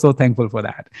so thankful for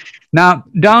that. Now,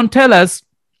 Don, tell us,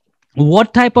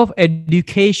 what type of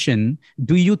education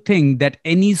do you think that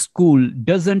any school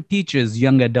doesn't teaches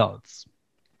young adults?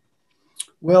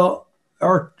 Well,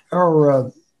 I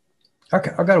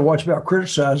got to watch about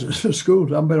criticizing the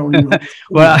schools. I've been on university.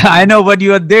 Well, I know, but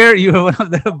you are there. You are one of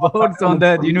the boards on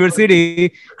the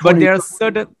university, but there 20, are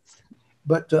certain.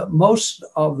 but most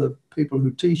of the people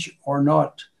who teach are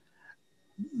not.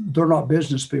 They're not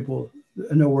business people.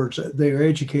 In other words, they are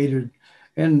educated,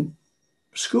 and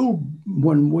school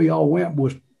when we all went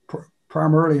was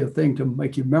primarily a thing to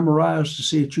make you memorize, to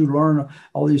see that you learn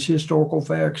all these historical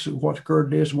facts, what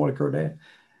occurred this and what occurred that.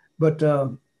 But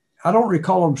I don't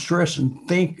recall them stressing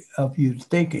think of you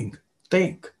thinking,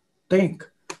 think, think,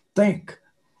 think.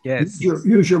 Yes.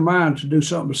 Use your mind to do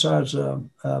something besides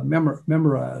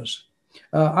memorize.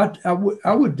 I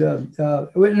would, and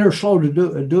they're slow to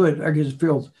do it. I guess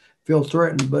feel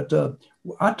threatened, but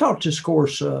I taught this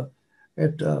course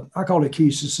I call it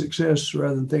Keys to Success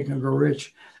rather than Think and Grow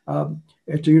Rich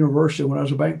at the university when I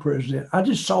was a bank president. I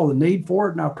just saw the need for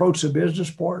it, and I approached the business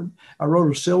part. I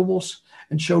wrote a syllabus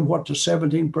and showed what the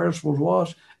 17 principles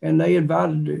was, and they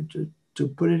invited it to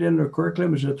put it in their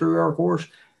curriculum as a 3-hour course,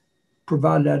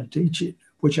 provided I teach it,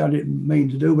 which I didn't mean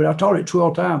to do, but I taught it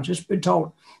 12 times. It's been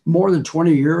taught more than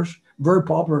 20 years, very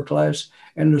popular class,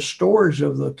 and the stories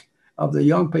of the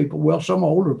young people, well, some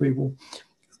older people,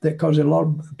 that because a lot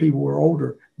of people were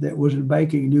older that was in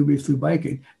banking, knew me through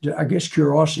banking. I guess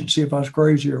curiosity to see if I was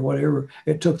crazy or whatever.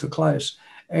 It took the class,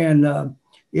 and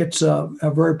it's a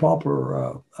very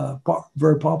popular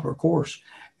course.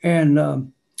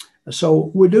 And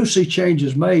so we do see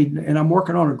changes made, and I'm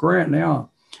working on a grant now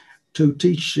to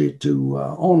teach it to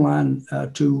online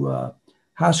to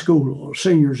high school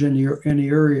seniors in the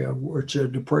area where it's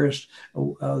depressed,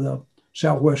 the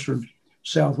southwestern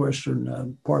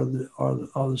part of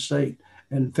the state.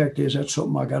 And the fact is, that's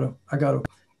something I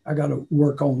gotta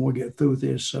work on when we get through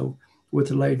this. So with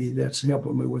the lady that's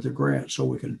helping me with the grant, so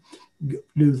we can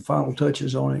do the final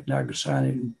touches on it, and I can sign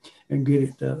it and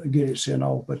get it sent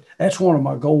off. But that's one of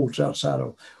my goals outside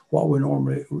of what we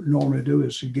normally do,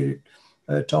 is to get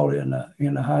it taught in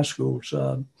the high schools,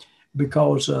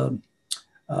 because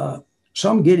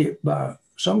some get it by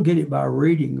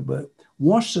reading, but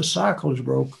once the cycle is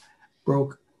broke,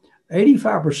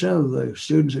 85% of the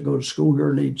students that go to school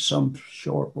here need some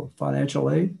sort of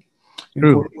financial aid.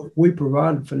 And we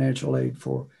provide financial aid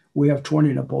for. We have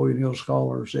 20 Napoleon Hill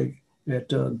scholars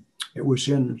that we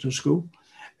send to school,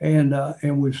 and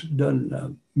we've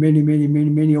done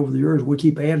many over the years. We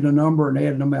keep adding a number and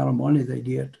adding the amount of money they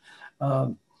get,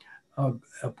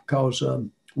 because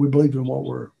we believe in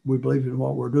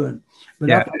what we're doing. But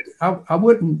yeah. I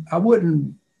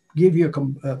wouldn't give you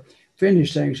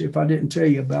finish things if I didn't tell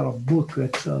you about a book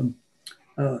that's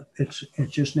it's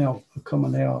just now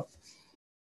coming out.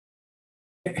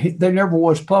 They never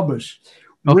was published.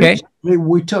 Okay. Recently,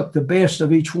 we took the best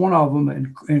of each one of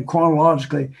them and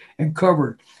chronologically and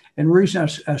covered. And the reason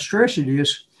I stress it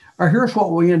is, here's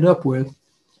what we end up with.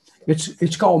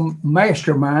 It's called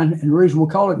Mastermind, and the reason we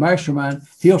call it Mastermind,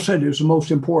 Hill said it was the most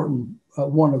important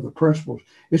one of the principles.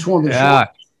 It's one of the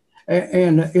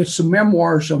and it's the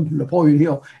memoirs of Napoleon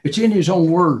Hill. It's in his own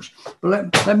words.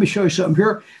 But let me show you something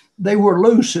here. They were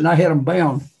loose, and I had them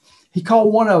bound. He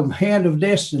called one of them "Hand of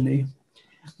Destiny,"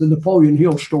 the Napoleon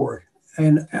Hill story,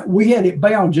 and we had it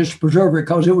bound just to preserve it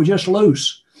because it was just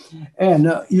loose.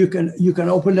 And you can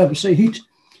open it up and see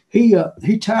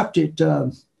he typed it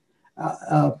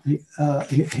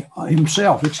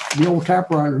himself. It's the old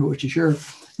typewriter, which is here.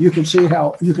 You can see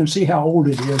how old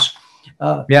it is.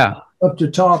 Up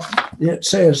to top, it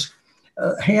says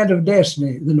 "Hand of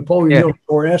Destiny," the Napoleon Hill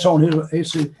story. That's on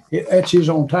that's his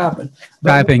own typing.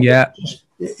 But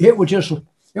it was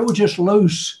just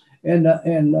loose, and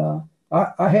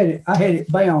I had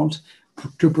it bound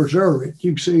to preserve it.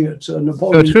 You can see it's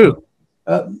Napoleon. So true.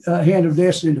 "Hand of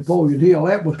Destiny," Napoleon Hill.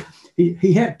 That was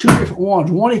he had two different ones.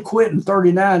 One he quit in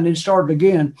 39 and then started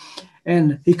again,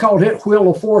 and he called it "Wheel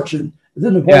of Fortune,"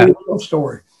 the Napoleon Hill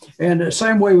story. And the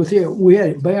same way with it, we had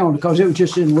it bound because it was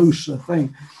just in loose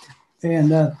thing. And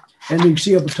you can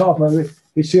see up the top of it,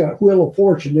 it's a "Wheel of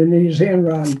Fortune," and then his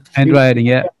handwriting.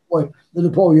 The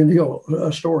Napoleon Hill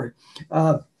story.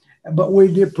 But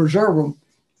we did preserve them.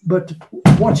 But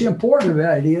what's important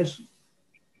about it is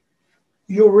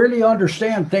you'll really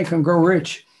understand Think and Grow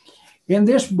Rich. In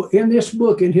this book, in his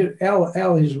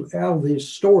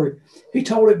story, he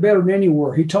told it better than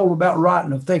anywhere. He told about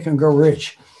writing of Think and Grow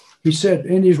Rich. He said,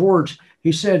 in his words,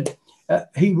 he said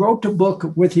he wrote the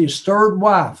book with his third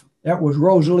wife. That was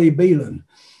Rosalie Beelan.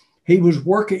 He was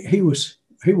working. He was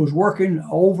working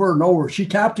over and over. She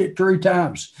typed it 3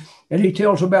 times, and he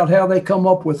tells about how they come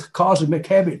up with cosmic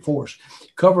habit force,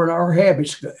 covering our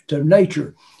habits to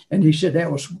nature. And he said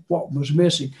that was what was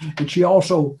missing. And she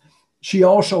also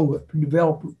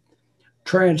developed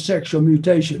transsexual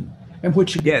mutation, and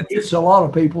which it's a lot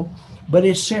of people, but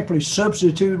it's simply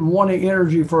substituting one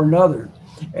energy for another.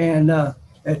 And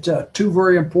it's 2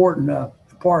 very important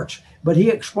parts. But he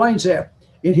explains that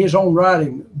in his own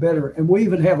writing better. And we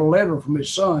even have a letter from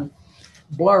his son,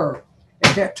 Blair.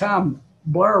 At that time,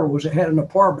 Blair had an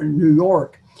apartment in New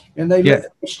York, and they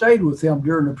stayed with him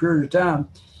during a period of time.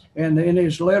 And in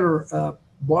his letter,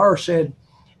 Blair said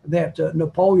that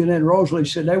Napoleon and Rosalie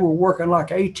said they were working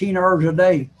like 18 hours a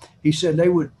day. He said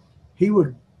he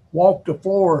would walk the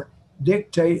floor,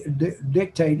 dictate,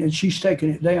 and she's taking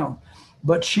it down.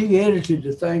 But she edited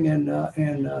the thing and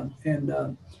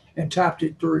typed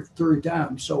it 3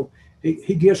 times. So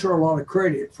he gives her a lot of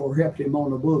credit for helping him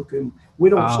on the book, and we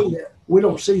don't see that. We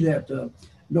don't see that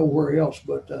nowhere else.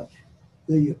 But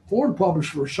the foreign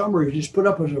publisher, for some reason, just put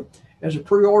up as a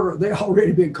pre-order. They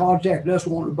already been contacting us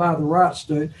wanting to buy the rights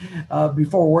to it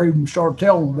before we even started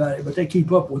telling them about it. But they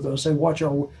keep up with us. They look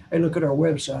at our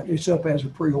website. It's up as a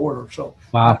pre-order. So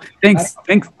wow, thanks.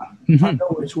 I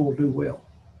know it will do well.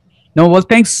 No, well,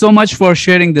 thanks so much for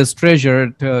sharing this treasure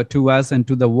to us and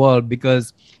to the world,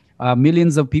 because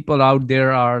millions of people out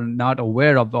there are not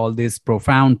aware of all this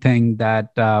profound thing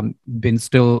that been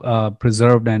still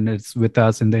preserved, and it's with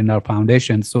us in our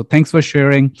foundation. So thanks for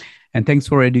sharing, and thanks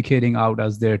for educating out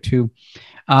us there too.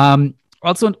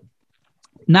 Also,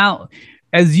 now,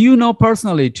 as you know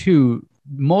personally too,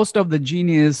 most of the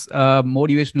genius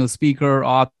motivational speaker,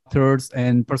 authors,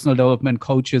 and personal development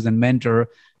coaches and mentor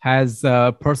has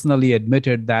personally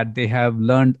admitted that they have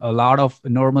learned a lot of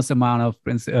enormous amount of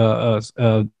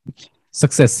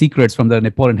success secrets from the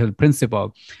Napoleon Hill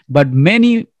principle. But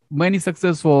many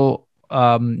successful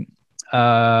the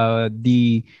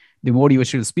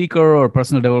motivational speaker or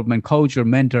personal development coach or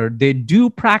mentor, they do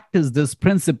practice these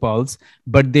principles,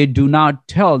 but they do not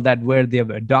tell that where they have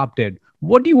adopted.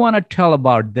 What do you want to tell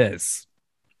about this?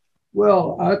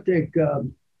 Well, I think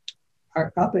in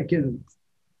the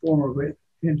form of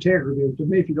integrity. To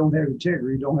me, if you don't have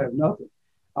integrity, you don't have nothing.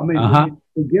 I mean,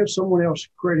 to give someone else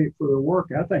credit for their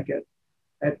work, I think it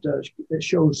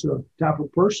shows the type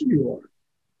of person you are.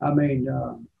 I mean,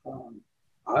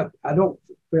 I don't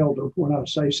fail to, when I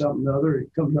say something or other,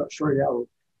 it comes up straight out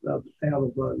of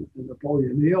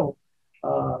Napoleon Hill.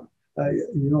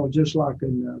 Just like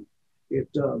if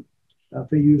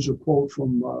he used a quote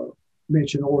from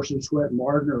mention Orson Swett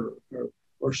Martin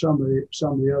or some of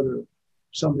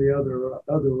the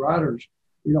other writers.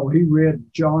 He read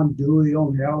John Dewey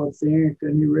on How to Think,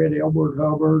 and he read Elbert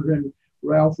Hubbard and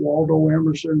Ralph Waldo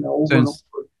Emerson over and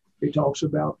over. He talks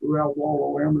about Ralph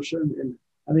Waldo Emerson, and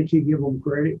I think he give them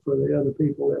credit for the other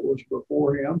people that was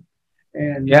before him.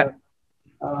 And it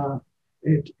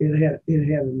had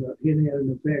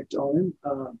an effect on him,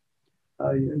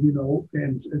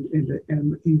 and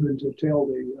even to tell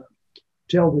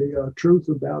the truth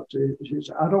about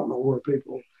I don't know where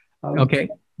people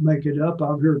make it up.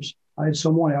 I had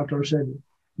someone out there said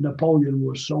Napoleon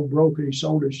was so broke he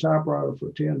sold his typewriter for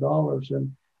 $10,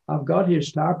 and I've got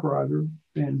his typewriter,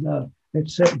 and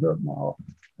it's sitting up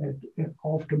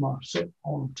off to my sit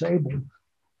on the table,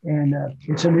 and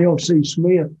it's an L.C.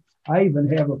 Smith. I even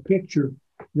have a picture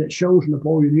that shows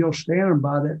Napoleon Hill standing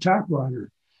by that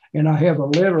typewriter, and I have a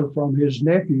letter from his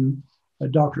nephew,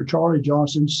 Dr. Charlie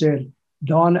Johnson, said,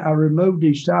 Don, I removed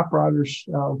these typewriters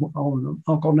on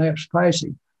Uncle Knapp's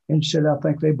passing, and said, I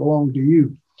think they belong to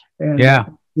you. And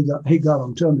he got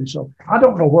them to me. So I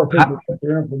don't know where people get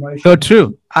their information. So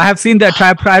true. I have seen that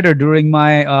typewriter during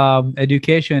my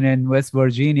education in West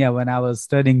Virginia when I was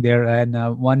studying there.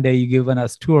 And one day you given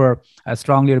us tour. I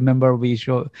strongly remember we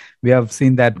have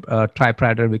seen that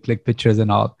typewriter. We click pictures and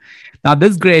all. Now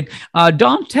this is great.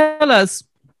 Don, tell us,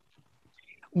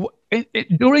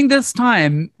 during this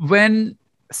time when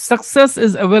success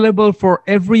is available for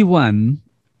everyone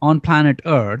on planet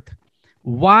Earth,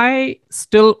 why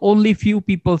still only few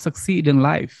people succeed in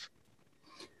life?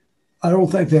 I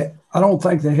don't think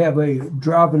they have a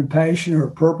driving passion or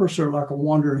purpose, or like a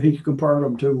wandering. He compared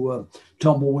them to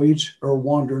tumbleweeds or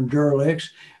wandering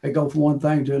derelicts. They go from one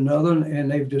thing to another,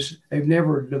 and they've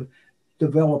never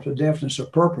developed a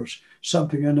definite purpose,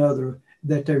 something or another.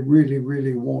 that they really,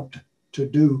 really want to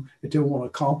do, that they want to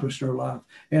accomplish in their life.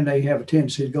 And they have a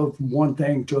tendency to go from one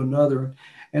thing to another.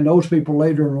 And those people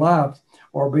later in life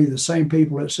are be the same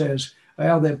people that says,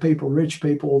 well, that people, rich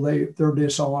people, they're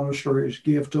dishonest, or it's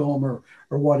give to them, or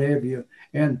what have you.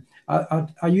 And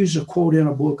I use a quote in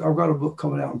a book. I've got a book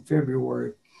coming out in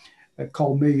February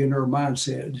called Millionaire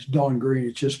Mindset. It's Don Green.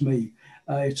 It's just me.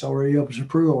 It's already up as a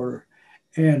pre-order.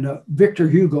 And Victor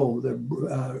Hugo,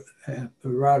 the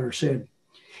writer, said,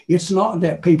 it's not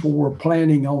that people were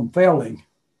planning on failing.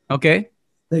 Okay.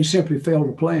 They simply failed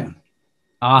to plan.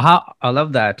 Aha. I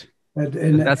love that.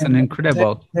 That's an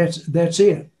incredible. That's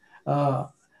it. I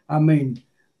mean,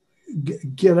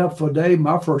 get up for a day.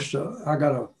 My first, I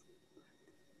got a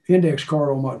index card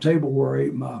on my table where I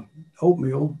ate my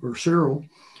oatmeal or cereal.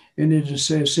 And it just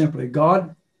says simply,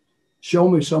 God, show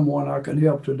me someone I can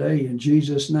help today. In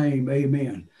Jesus' name,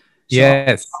 amen. So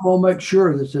yes. I'm going to make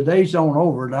sure that the day's not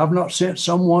over and I've not sent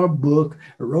someone a book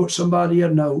or wrote somebody a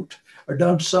note or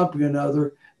done something or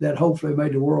another that hopefully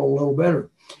made the world a little better.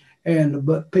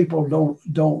 But people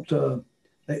don't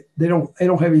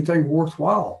have anything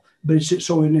worthwhile. But it's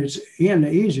in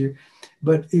easier.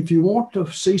 But if you want to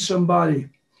see somebody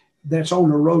that's on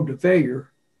the road to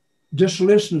failure, just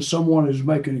listen to someone who's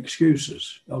making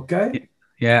excuses. Okay?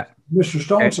 Yeah. Mr.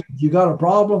 Stone said, you got a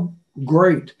problem?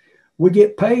 Great. We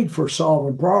get paid for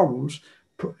solving problems.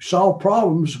 Solve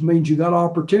problems means you got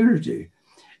opportunity.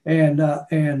 And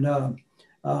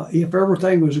if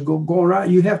everything was going right,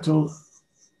 you have to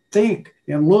think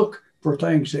and look for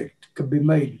things that could be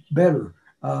made better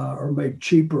or made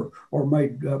cheaper or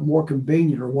made more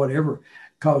convenient or whatever.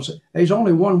 Because there's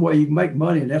only one way you can make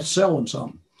money, and that's selling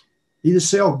something. Either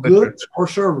sell goods or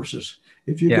services.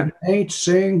 If you can paint,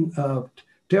 sing,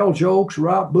 tell jokes,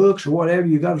 write books, or whatever,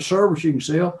 you got a service you can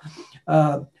sell,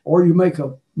 or you make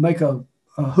a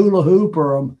hula hoop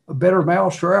or a better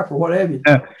mousetrap or whatever.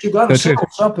 You got to sell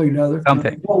something or other.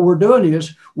 Something. What we're doing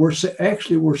is we're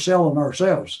selling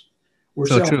ourselves. We're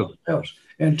selling ourselves.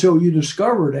 Until you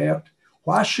discover that,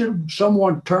 why should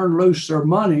someone turn loose their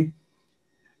money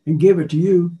and give it to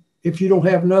you if you don't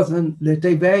have nothing that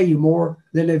they value more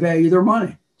than they value their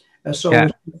money? It's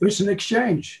an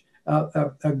exchange,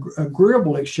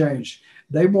 agreeable exchange.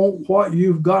 They want what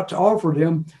you've got to offer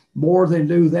them more than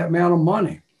do that amount of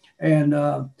money, and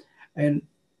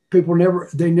people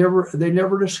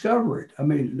never discover it. I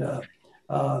mean,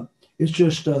 it's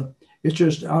just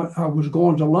I was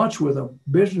going to lunch with a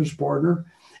business partner,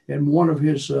 and one of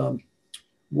his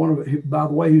by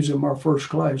the way, he was in my first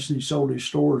class. He sold his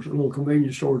stores, little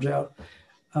convenience stores, out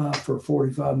for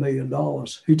 $45 million.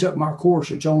 He took my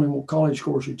course. It's only one college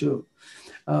course he took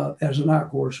as a night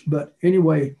course. But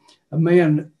anyway, a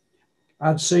man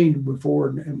I'd seen before,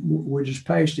 and we just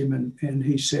passed him, and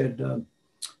he said,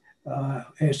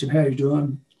 asked him how he's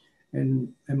doing.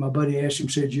 And my buddy asked him,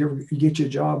 said, you ever get you a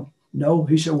job? No.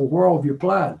 He said, well, where all have you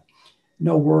applied?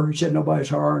 Nowhere. He said, nobody's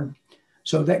hiring.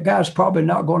 So that guy's probably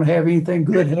not going to have anything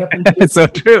good happen. It's so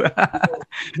true.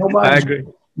 I agree.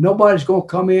 Nobody's going to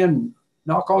come in,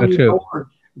 knock on your door,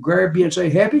 grab you and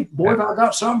say, Happy, boy, have I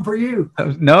got something for you.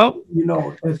 No. You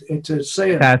know, it's a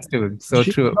saying. That's true. So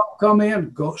true. Don't come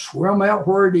in, go swim out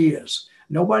where it is.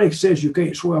 Nobody says you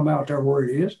can't swim out there where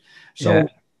it is.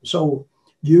 So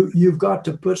you've got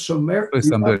to put some effort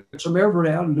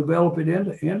out and develop it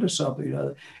into something.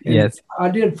 And yes.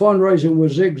 I did fundraising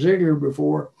with Zig Ziglar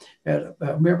before at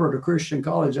a member of the Christian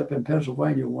college up in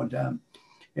Pennsylvania one time.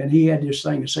 And he had this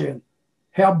thing saying,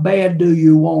 how bad do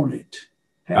you want it?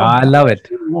 I love it.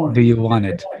 Do you want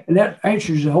it? And that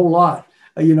answers a whole lot,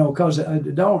 because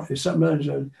it's something that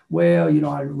is, well, I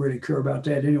don't really care about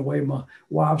that anyway. My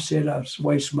wife said I was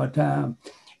wasting my time.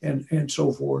 And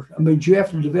so forth. I mean, you have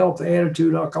to develop the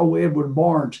attitude like Edward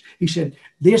Barnes. He said,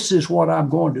 this is what I'm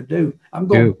going to do. I'm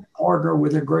going to partner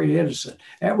with a great Edison.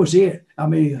 That was it. I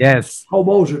mean, yes.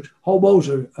 Hobos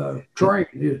are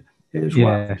trained. His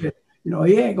wife said,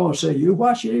 he ain't going to say you.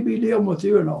 Why should he be dealing with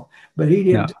you and all? But he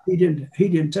didn't. No. He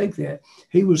didn't take that.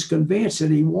 He was convinced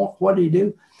that what did he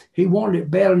do? He wanted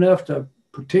it bad enough to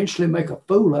potentially make a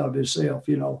fool out of himself,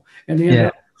 and then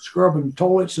up scrubbing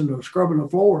toilets and scrubbing the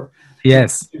floor.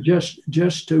 Yes.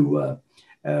 Just to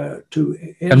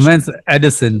convince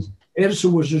Edison.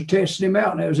 Edison was just testing him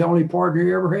out, and that was the only partner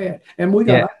he ever had. And we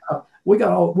got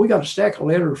a stack of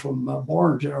letters from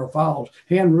Barnes in our files,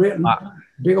 handwritten,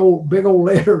 big old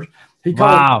letters. He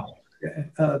called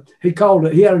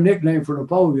he had a nickname for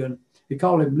Napoleon. He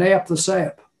called him Nap the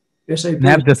Sap.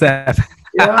 Nap the Sap.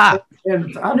 Yeah,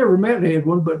 and I never met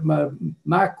Edwin, but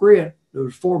Mike Ritt, who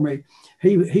was for me,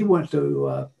 he went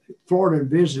to Florida and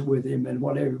visited with him and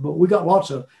whatever. But we got lots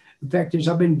of The fact is,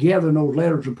 I've been gathering those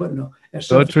letters and putting that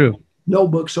So stuff in true.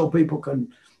 notebooks so people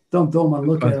can thumb through them and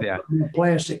look at them, Yeah. put them in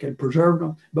plastic and preserve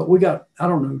them. But we got, I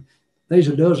don't know, there's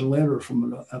a dozen letters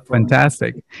from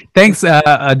Fantastic. Thanks,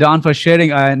 Don, for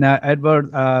sharing. And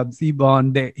Edward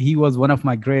Seaborn, he was one of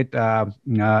my great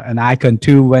an icon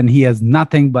too. When he has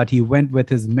nothing, but he went with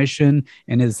his mission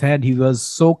in his head. He was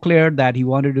so clear that he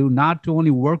wanted to not to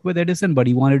only work with Edison, but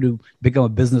he wanted to become a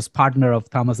business partner of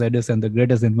Thomas Edison, the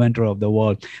greatest inventor of the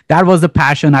world. That was the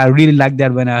passion. I really liked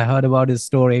that when I heard about his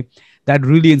story. That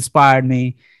really inspired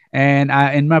me. And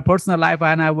in my personal life,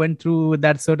 and I went through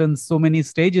that certain so many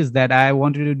stages that I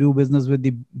wanted to do business with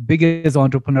the biggest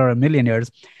entrepreneur and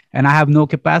millionaires, and I have no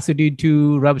capacity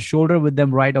to rub shoulder with them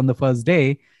right on the first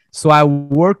day. So I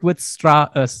worked with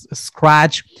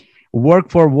scratch,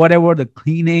 work for whatever the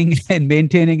cleaning and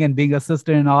maintaining and being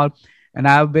assistant and all. And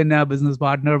I've been a business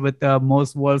partner with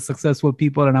most world successful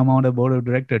people, and I'm on the board of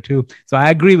director too. So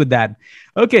I agree with that.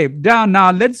 Okay, down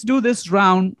now. Let's do this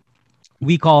round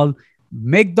we call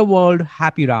make the world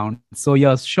happy round. So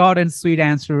your short and sweet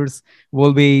answers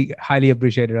will be highly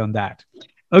appreciated on that.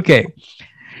 Okay.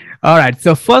 All right.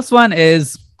 So first one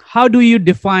is, how do you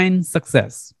define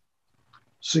success?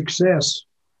 success.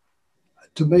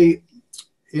 To me,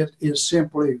 it is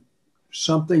simply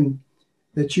something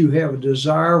that you have a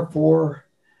desire for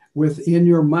within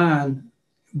your mind.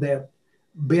 That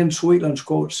Ben Sweetland's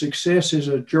quote, success is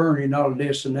a journey, not a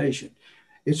destination.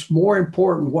 It's more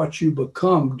important what you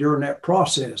become during that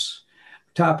process,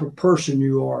 type of person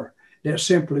you are. That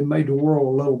simply made the world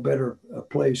a little better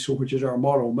place, which is our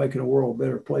motto, making the world a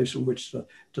better place in which to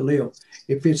live.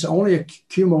 If it's only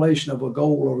accumulation of a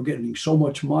goal or getting so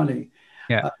much money,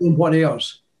 Yeah. then what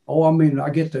else? Oh, I mean,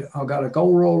 I got a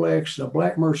gold Rolex, a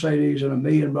black Mercedes, and $1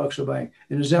 million a bank.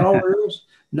 And is that all there is?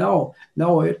 No,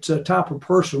 no, it's a type of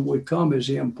person we become is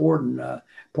the important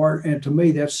part. And to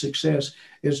me, that's success.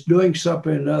 It's doing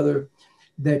something other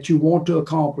that you want to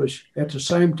accomplish at the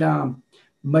same time,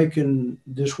 making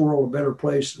this world a better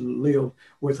place to live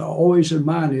with always in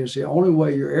mind is the only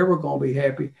way you're ever going to be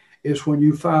happy is when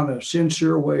you find a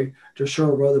sincere way to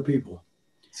serve other people.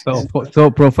 So And so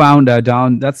profound,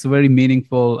 Don. That's a very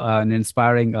meaningful and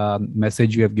inspiring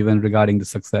message you have given regarding the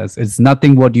success. It's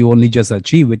nothing what you only just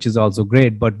achieve, which is also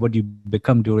great, but what you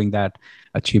become during that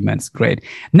achievements. Great.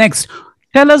 Next,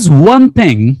 tell us one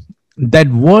thing that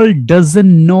world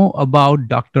doesn't know about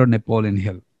Dr. Napoleon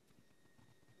Hill.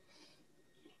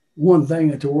 one thing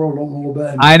that the world don't know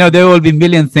about I know there will be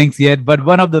million things yet, but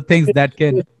one of the things that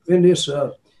can, in this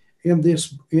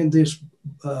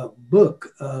book,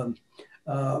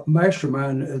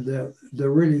 Mastermind, the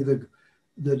really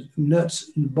the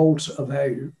nuts and bolts of how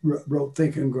he wrote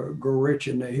Think and Grow Rich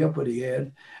and the help that he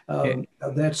had. yeah,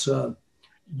 That's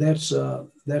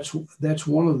that's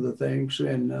one of the things,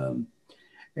 and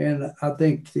I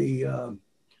think the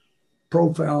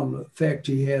profound effect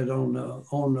he had on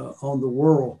the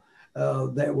world.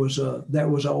 That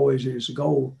was always his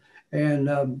goal, and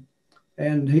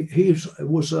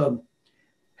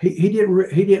he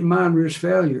didn't mind his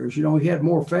failures. You know, he had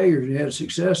more failures than he had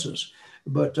successes,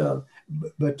 but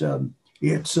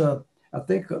it's I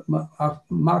think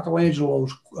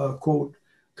Michelangelo's quote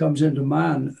comes into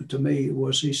mind to me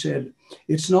was he said,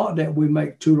 "It's not that we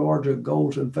make too large of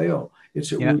goals and fail; it's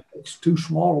that yeah. we make too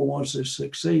smaller ones that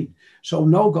succeed." So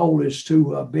no goal is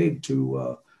too big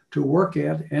to work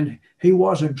at. And he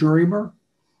was a dreamer.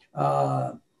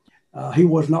 Uh, he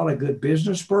was not a good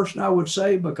business person, I would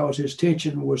say, because his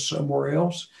attention was somewhere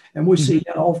else. And we see Mhm.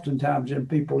 that oftentimes in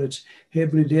people that's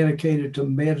heavily dedicated to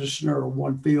medicine or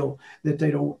one field that they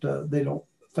don't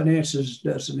finances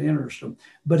doesn't interest them.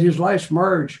 But his last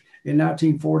marriage in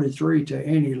 1943 to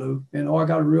Annie Lou, and I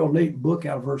got a real neat book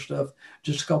out of her stuff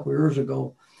just a couple of years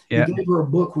ago. He Yeah, gave her a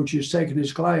book when she was taking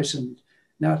his class in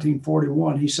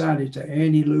 1941. He signed it to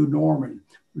Annie Lou Norman.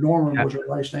 Norman yeah, was her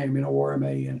last name,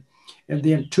 Norman. And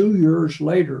then 2 years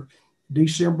later,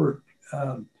 December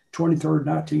 23rd,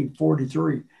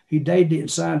 1943, he dated it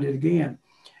and signed it again.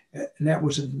 And that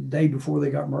was the day before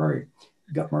they got married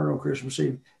on Christmas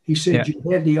Eve. He yeah. said, you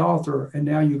had the author and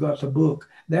now you got the book.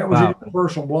 That was in Wow.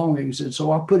 personal belongings. And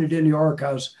so I put it in the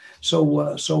archives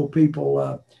so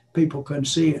people can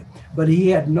see it. But he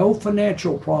had no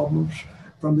financial problems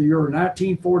from the year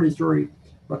 1943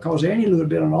 because Annie Lou had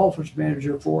been an office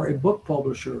manager for a book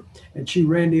publisher, and she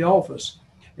ran the office,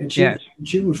 and Yeah.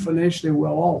 she was financially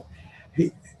well off.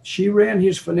 He, she ran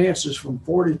his finances from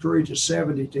 43 to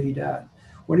 70 till he died.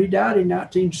 When he died in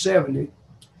 1970,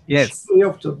 she Yes.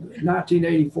 lived to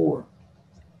 1984.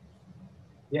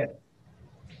 Yeah.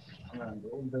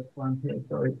 This one here.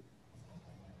 Sorry.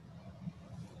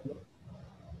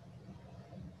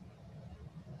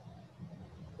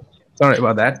 Sorry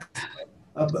about that.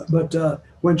 But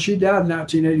when she died in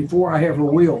 1984, I have her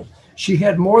will. She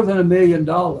had more than $1 million.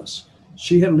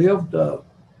 She had lived.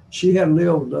 She had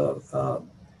lived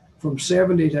from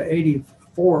 70 to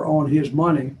 84 on his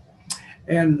money,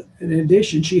 and in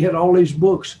addition, she had all these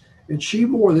books. And she,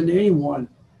 more than anyone,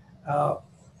 uh,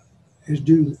 is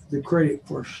due the credit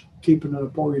for keeping the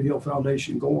Napoleon Hill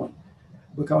Foundation going.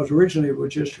 Because originally it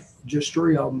was just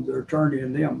three of them, the attorney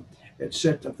and them, had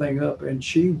set the thing up, and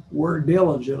she worked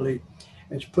diligently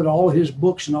and put all his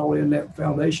books and all in that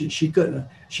foundation. She couldn't.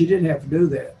 She didn't have to do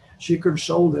that. She could have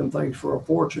sold them things for a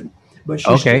fortune, but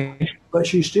Okay.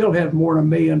 she still had more than $1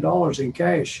 million in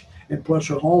cash, and plus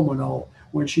her home and all.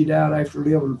 When she died after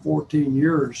living 14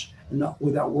 years and not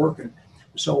without working,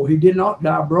 so he did not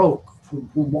die broke from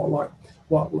what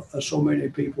so many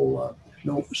people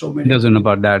know. So many Doesn't know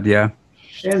people. about that. Yeah.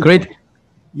 And Great.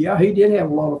 yeah, he did have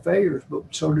a lot of failures, but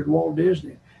so did Walt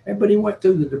Disney. But he went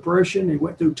through the Depression. He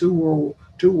went through two world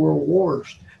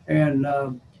wars, and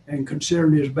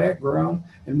considering his background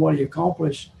and what he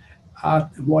accomplished,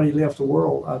 what he left the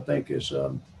world, I think is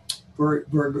very,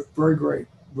 very, very great,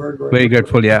 very great. Very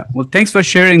grateful. Yeah. Well, thanks for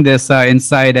sharing this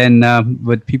insight and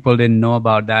what people didn't know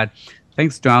about that.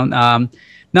 Thanks, John.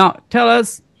 Now, tell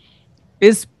us,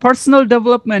 is personal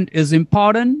development is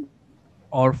important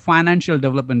or financial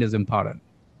development is important?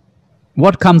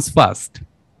 What comes first?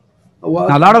 Well,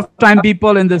 Now, a lot of time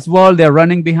people in this world, they're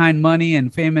running behind money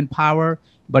and fame and power,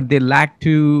 but they lack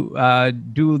to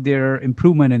do their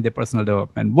improvement in their personal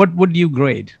development. What would you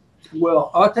grade?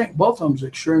 well, I think both of them is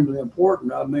extremely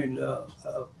important. I mean,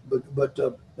 but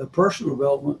the personal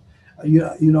development,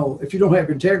 if you don't have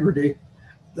integrity,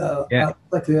 Yeah.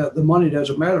 I think the money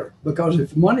doesn't matter, because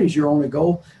if money is your only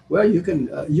goal, well, you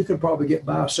can probably get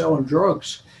by selling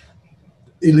drugs,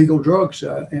 illegal drugs,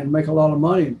 and make a lot of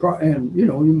money, and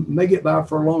you may get by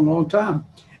for a long, long time.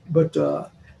 But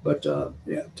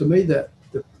yeah, to me,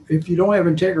 if you don't have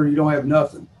integrity, you don't have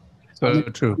nothing. I So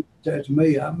mean, true. that's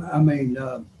me. I mean,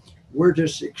 we're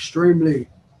just extremely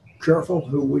careful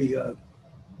who we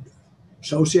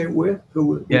associate with, who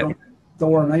we Yeah. don't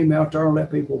throw our name out there and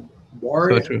let people borrow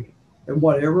So it true. and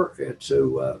whatever. It's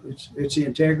the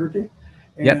integrity,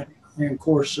 and Yep. and of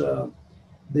course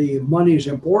the money is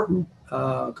important,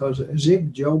 because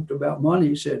Zig joked about money.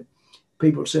 He said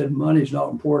people said money is not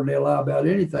important. They lie about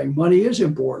anything. Money is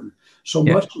important. So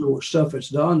Yeah. much of the stuff that's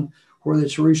done, whether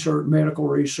it's research, medical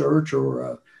research,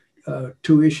 or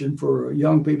tuition for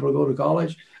young people to go to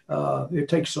college, it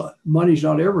takes money's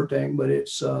not everything, but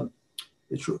it's the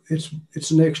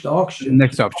next oxygen.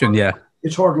 Next option. Yeah.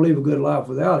 It's hard to live a good life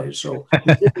without it. So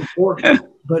it's important.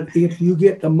 But if you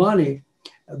get the money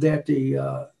that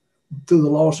through the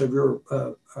loss of your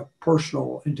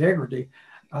personal integrity,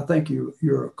 I think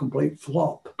you're a complete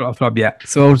flop. Flop. Yeah.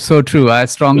 So true. I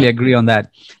strongly agree on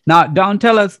that. Now, Don,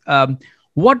 tell us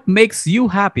what makes you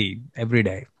happy every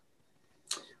day.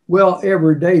 Well,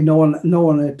 every day knowing that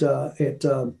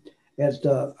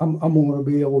I'm going to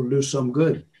be able to do some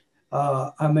good.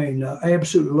 I mean, I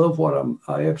absolutely love what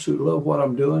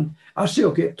I'm doing. I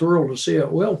still get thrilled to see it.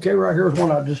 Well, okay, right here's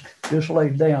one I just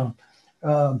laid down.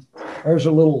 There's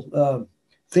a little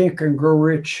Think and Grow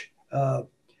Rich,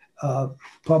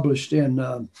 published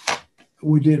in.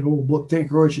 We did a little book, Think and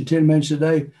Grow Rich in 10 Minutes a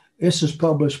Day. This is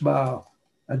published by.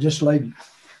 I just laid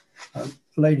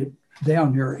it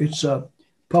down here. It's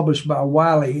published by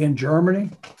Wiley in Germany.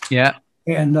 Yeah.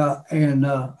 And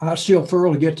I still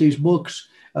thoroughly get these books.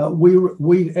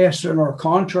 We asked in our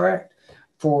contract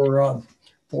for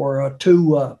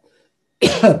two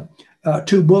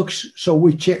two books, so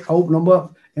we open them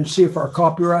up and see if our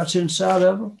copyright's inside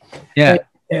of them. Yeah.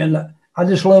 And I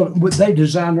just love it. They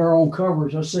design their own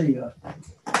covers. I see.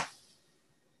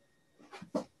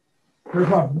 Here's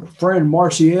my friend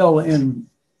Marcial in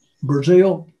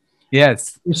Brazil.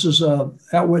 Yes. This is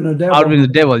Outwitting the Devil. Outwitting the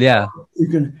Devil. Yeah. You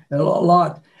can a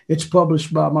lot. It's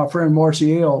published by my friend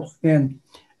Marcial, and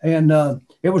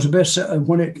it was the best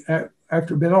when it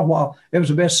after been a while. It was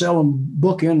the best selling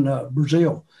book in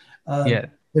Brazil. Yeah.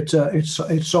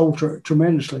 It's sold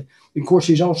tremendously. Of course,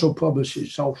 he's also published.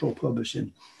 It's also published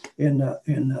in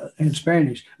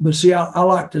Spanish. But see, I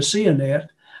like to see in that.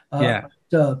 Yeah.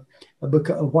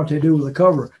 Because of what they do with the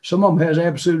cover. Some of them has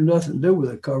absolutely nothing to do with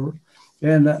the cover.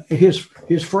 And his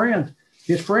friend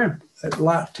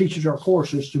that teaches our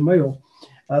courses, Jamil.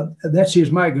 That's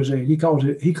his magazine. He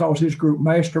calls his group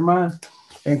Mastermind,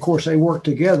 and of course they work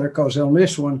together because on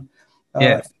this one,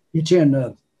 it's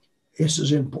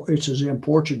in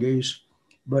Portuguese,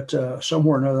 but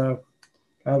somewhere or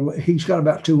another, he's got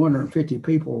about 250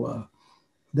 people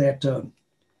that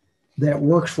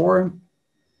works for him,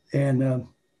 and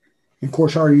of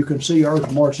course, you can see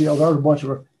Earth, Mars, there's a bunch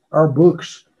of our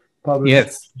books published.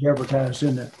 Yes, He's advertised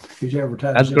in that. He's that's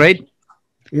advertised great.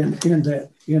 in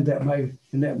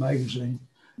that magazine.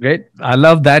 Great. I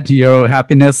love that your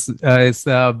happiness is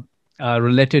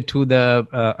related to the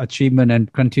achievement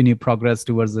and continued progress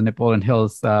towards the Napoleon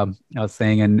Hill's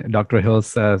saying, and Dr.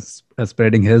 Hill's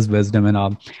spreading his wisdom and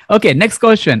all. Okay, next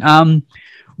question.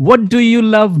 What do you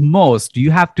love most?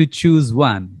 You have to choose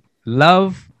one.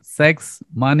 Love, sex,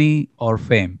 money, or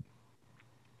fame?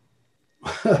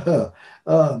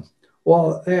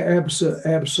 Well,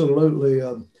 absolutely.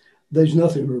 There's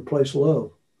nothing to replace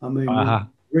love. I mean,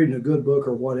 reading a good book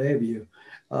or what have you.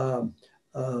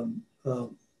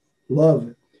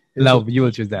 Love. Love, you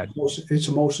will choose that. It's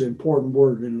the most important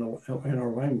word in our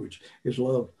language is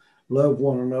love. Love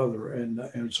one another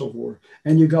and so forth.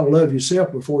 And you got to love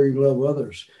yourself before you love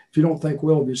others. If you don't think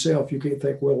well of yourself, you can't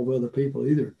think well of other people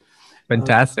either.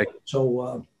 Fantastic. That's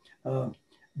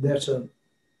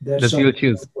what you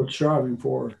choose. What striving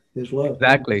for is love.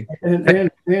 Exactly. And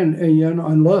you know,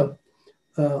 and love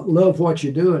what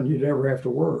you do, and you never have to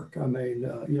work. I mean,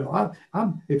 you know,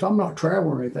 if I'm not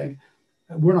traveling or anything,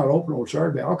 we're not open on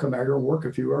Saturday. I'll come out here and work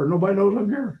a few hours. Nobody knows I'm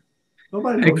here.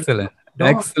 Nobody knows. Excellent.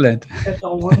 Excellent. That's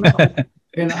all I know.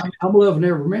 And I'm loving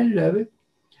every minute of it.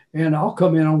 And I'll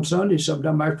come in on Sunday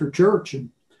sometime after church and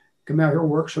come out here and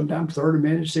work sometime 30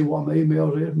 minutes, see what my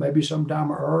emails is, maybe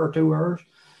sometime an hour or 2 hours.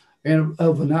 And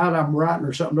of the night I'm writing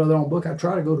or something other on a book, I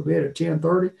try to go to bed at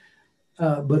 10:30.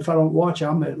 But if I don't watch,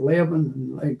 I'm at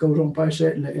 11, and it goes on past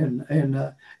that, and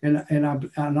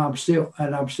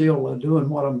I'm still doing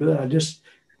what I'm doing. I just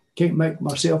can't make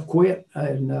myself quit.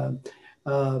 And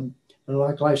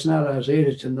like last night, I was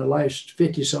editing the last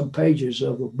 50 some pages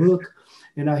of a book,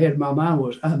 and I had my mind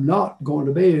was I'm not going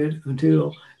to bed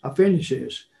until I finish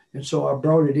this. And so I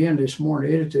brought it in this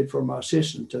morning, edited for my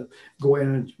assistant to go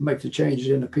in and make the changes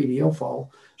in the PDF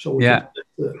file. So the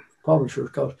publishers,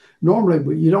 because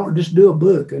normally you don't just do a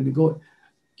book and you go.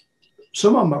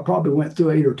 Some of them I probably went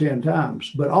through 8 or 10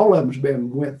 times, but all of them's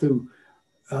went through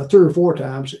 3 or 4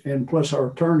 times, and plus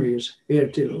our attorney has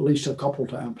edited at least a couple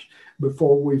times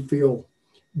before we feel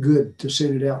good to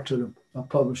send it out to the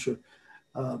publisher.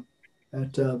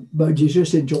 But you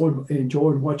just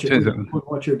enjoying what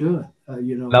you're doing.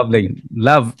 You know, lovely,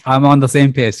 love. I'm on the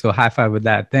same page, so high five with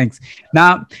that. Thanks.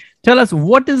 Now, tell us,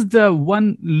 what is the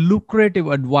one lucrative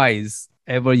advice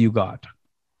ever you got?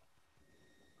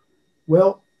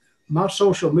 Well, my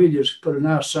social media's put a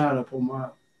nice sign up on my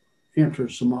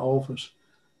entrance to my office,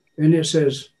 and it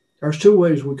says there's 2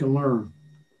 ways we can learn.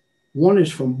 One is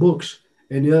from books,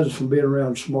 and the other is from being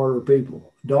around smarter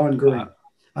people. Don Green.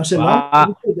 I said,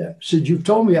 I said, you've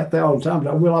told me 1,000 times.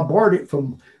 Well, I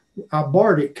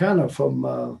borrowed it kind of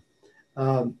from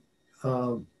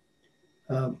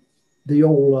the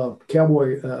old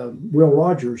cowboy, Will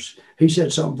Rogers. He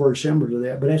said something very similar to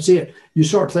that, but that's it. You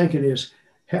start thinking is,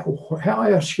 how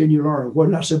else can you learn?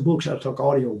 When I said books, I took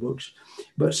audio books.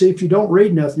 But see, if you don't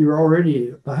read nothing, you're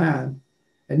already behind.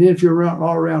 And then if you're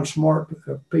all around smart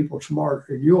people, smarter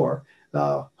than you are,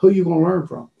 who are you going to learn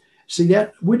from? See,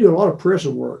 that we do a lot of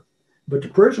prison work, but the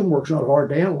prison work's not hard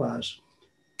to analyze.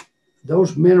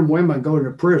 Those men and women go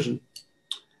into prison.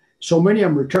 So many of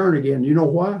them return again. You know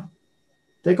why?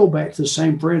 They go back to the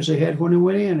same friends they had when they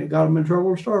went in. It got them in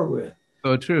trouble to start with.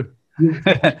 So true.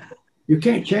 You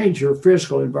can't change your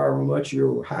physical environment much,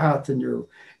 your height and your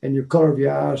color of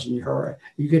your eyes and your hair.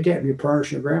 You get that from your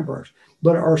parents and your grandparents.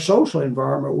 But our social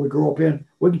environment we grew up in,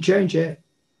 we can change that.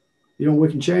 You know, we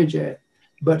can change that.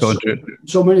 But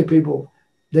so many people,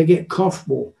 they get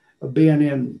comfortable of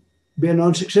being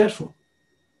unsuccessful.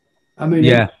 I mean,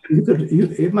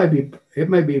 it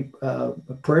may be a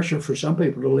pressure for some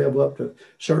people to live up to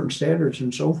certain standards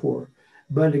and so forth.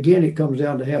 But again, it comes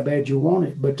down to how bad you want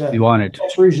it. But you want it.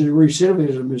 That's the reason the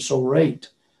recidivism is so great.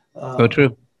 So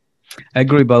true. I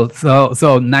agree, both.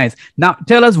 So nice. Now,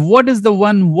 tell us, what is the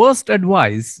one worst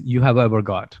advice you have ever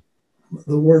got?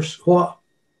 The worst what?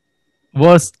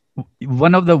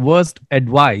 One of the worst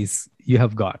advice you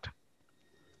have got.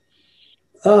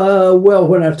 Well,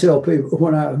 when I tell people,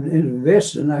 when I'm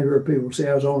investing, I hear people say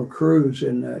I was on a cruise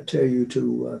and tell you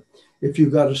to, if you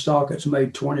got a stock that's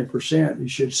made 20%, you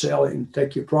should sell it and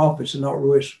take your profits and not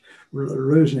risk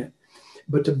losing it.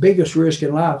 But the biggest risk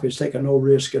in life is taking no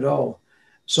risk at all.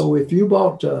 So if you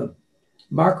bought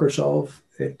Microsoft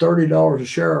at $30 a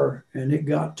share and it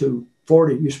got to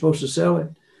 40, you're supposed to sell it?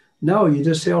 No, you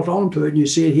just held on to it and you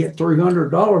see it hit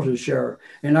 $300 a share.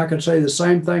 And I could say the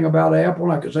same thing about Apple,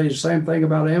 and I could say the same thing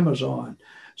about Amazon.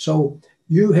 So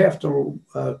you have to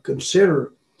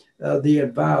consider the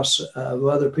advice of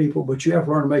other people, but you have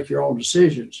to learn to make your own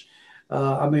decisions.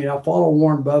 I mean, I follow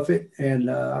Warren Buffett and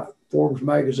Forbes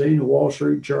magazine, the Wall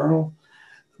Street Journal,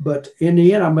 but in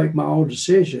the end, I make my own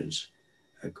decisions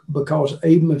because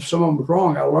even if some of them are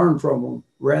wrong, I learn from them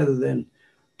rather than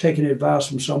taking advice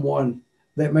from someone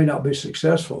that may not be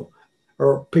successful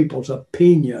or people's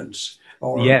opinions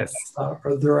Yes.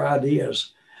 or their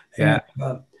ideas. And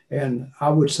Yeah. and I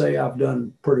would say I've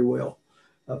done pretty well.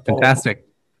 Follow, Fantastic.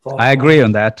 I follow. agree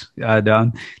on that,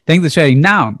 Don. Thanks for sharing.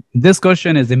 Now, this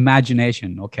question is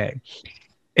imagination. Okay.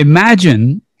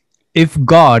 Imagine if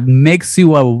God makes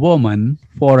you a woman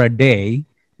for a day,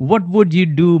 what would you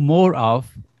do more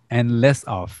of and less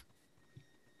of?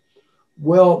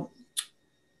 Well,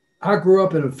 I grew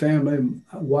up in a family,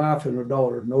 a wife and a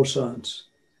daughter, no sons,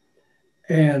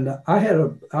 and I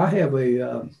have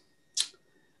a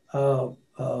uh,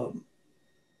 uh,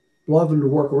 loving to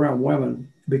work around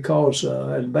women because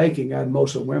in baking I had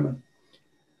mostly women.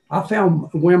 I found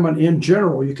women in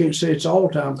general. You can't say it's all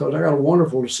the time because I got a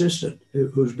wonderful assistant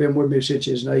who's been with me since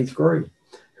he's in eighth grade,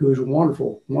 who is a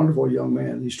wonderful, wonderful young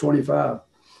man. He's 25.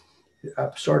 I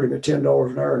started at $10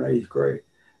 an hour in eighth grade,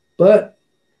 but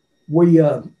we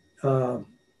uh,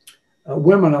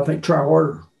 women I think try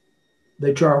harder.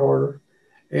 They try harder,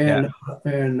 Yeah.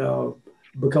 and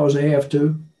because they have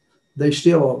to, they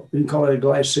still you can call it a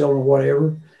glass ceiling or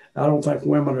whatever. I don't think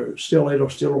women are still they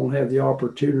don't have the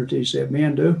opportunities that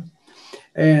men do,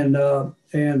 and I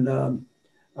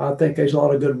think there's a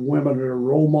lot of good women that are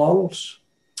role models.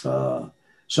 Uh,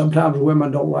 Sometimes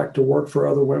women don't like to work for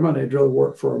other women; they'd rather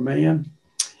work for a man.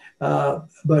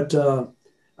 But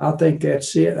I think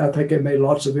that's it. I think they made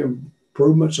lots of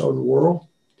improvements on the world,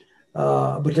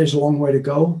 but there's a long way to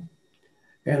go.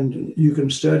 And you can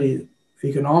study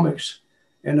economics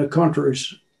in the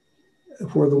countries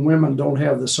where the women don't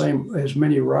have the same as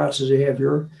many rights as they have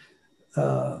here.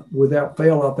 Without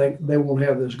fail, I think they won't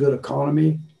have as good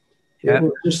economy. Yeah.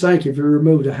 Just think if you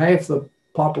remove half the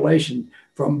population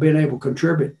from being able to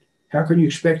contribute, how can you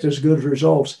expect as good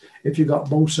results if you got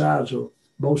both sides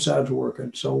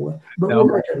working? So, but No.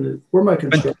 we're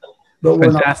making steps, but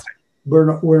Fantastic.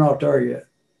 we're not there yet.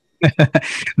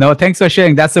 No, thanks for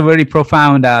sharing. That's a very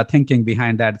profound thinking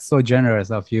behind that. It's so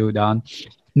generous of you, Don.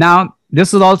 Now,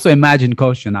 this is also imagine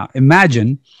question. Now,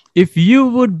 imagine if you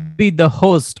would be the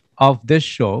host of this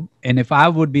show and if I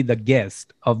would be the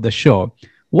guest of the show,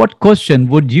 what question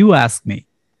would you ask me?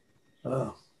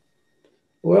 Uh,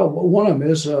 well, one of them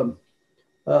is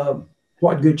uh,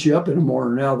 what gets you up in the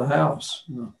morning out of the house.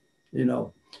 You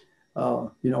know,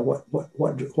 what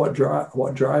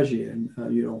drives you,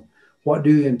 and what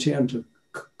do you intend to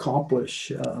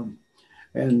accomplish,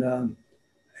 and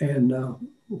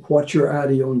what's your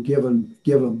idea on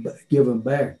giving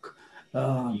back,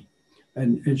 um,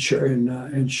 and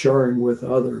sharing with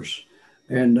others,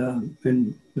 and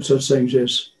such things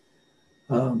as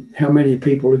how many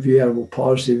people have you had a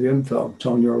positive influence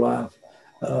on your life?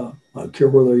 I don't care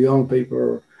whether they're young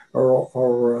people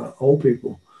or old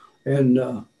people, and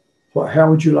how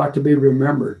would you like to be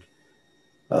remembered?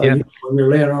 Yeah. When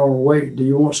you're laying on weight, do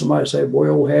you want somebody to say, "Boy,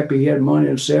 old Happy, he had money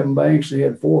in 7 banks and he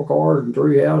had 4 cars and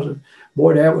 3 houses"?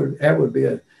 Boy, that would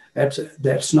be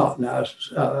that's not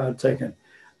nice. I'm thinking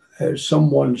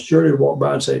someone surely walk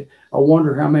by and say, "I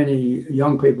wonder how many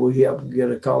young people he helped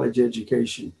get a college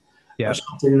education." Yeah.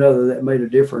 Something or other that made a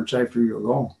difference after you're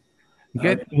gone.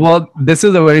 Good. Well, this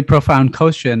is a very profound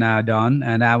question, Don,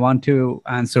 and I want to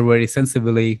answer very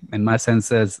sensibly in my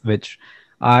senses, which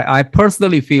I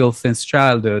personally feel since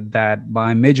childhood that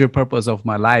my major purpose of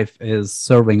my life is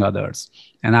serving others.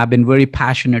 And I've been very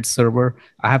passionate server.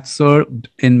 I have served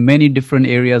in many different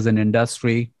areas in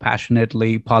industry,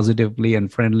 passionately, positively,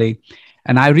 and friendly.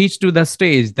 And I reached to the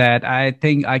stage that I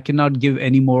think I cannot give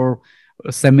any more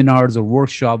seminars or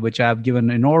workshop, which I've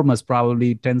given enormous,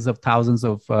 probably tens of thousands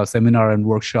of seminar and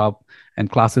workshop and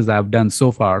classes I've done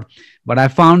so far. But I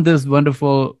found this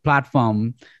wonderful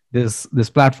platform, this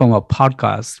platform of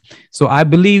podcast. So I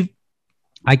believe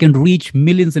I can reach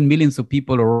millions and millions of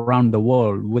people around the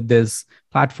world with this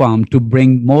platform to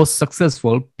bring most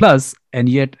successful plus and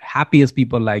yet happiest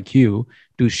people like you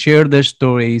to share their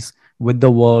stories with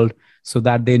the world so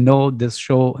that they know this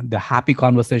show, the happy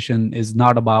conversation, is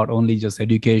not about only just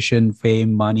education,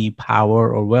 fame, money,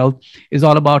 power, or wealth. It's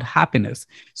all about happiness.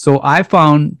 So I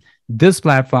found this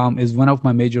platform is one of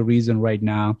my major reasons right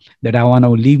now that I want to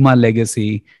leave my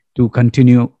legacy to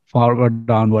continue forward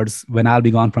onwards. When I'll be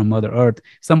gone from Mother Earth,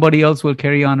 somebody else will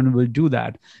carry on and will do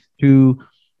that to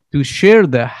share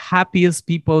the happiest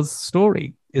people's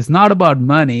story. It's not about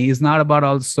money. It's not about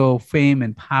also fame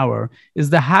and power. It's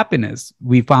the happiness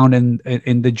we found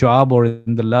in the job or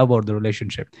in the love or the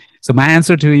relationship. So my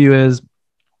answer to you is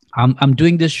I'm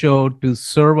doing this show to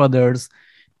serve others,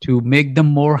 to make them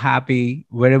more happy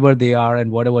wherever they are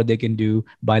and whatever they can do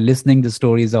by listening to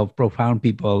stories of profound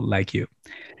people like you.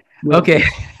 Well, Okay.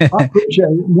 I appreciate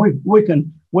it.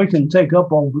 We can take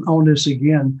up on this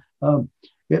again.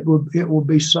 It will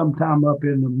be sometime up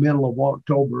in the middle of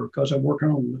October because I'm working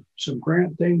on some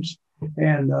grant things,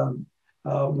 and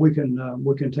we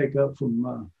can take up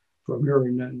from here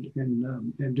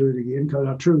and do it again because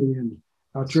I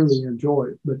truly enjoy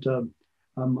it. But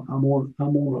I'm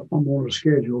on a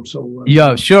schedule, so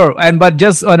Yeah, sure. And but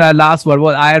just on a last word,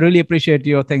 well, I really appreciate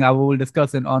your thing. I will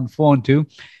discuss it on phone too.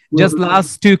 Just we'll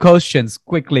last two questions,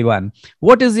 quickly one.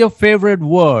 What is your favorite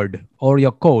word or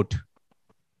your quote?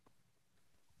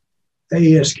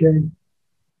 ASK.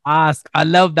 Ask. I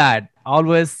love that.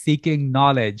 Always seeking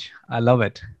knowledge. I love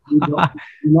it. You don't,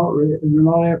 you're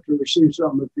not have to receive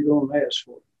something if you don't ask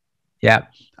for it. Yeah,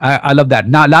 I love that.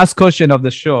 Now, last question of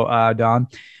the show, Don.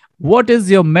 What is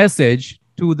your message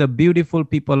to the beautiful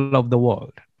people of the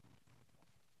world?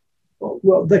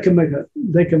 Well, they can make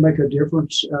a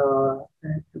difference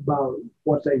about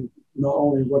what they not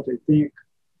only what they think,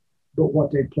 but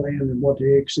what they plan and what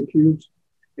they execute,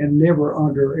 and never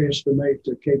underestimate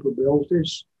the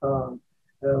capabilities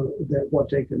that what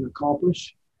they can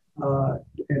accomplish,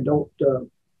 and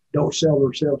don't sell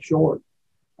themselves short.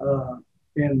 Uh,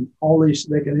 and all these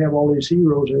they can have all these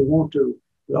heroes they want to,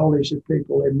 but all these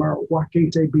people they admire. Why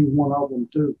can't they be one of them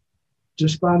too?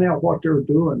 Just find out what they're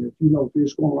doing. If you're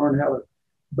just going to learn how to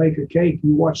bake a cake,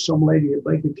 you watch some lady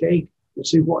bake a cake and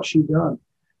see what she done.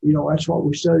 That's what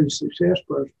we study success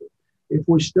principle. If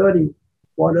we study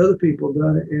what other people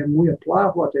done and we apply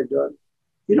what they've done,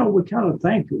 we kind of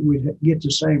think that we get the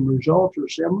same results or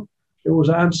similar. It was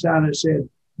Einstein that said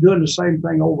doing the same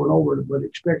thing over and over but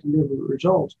expecting different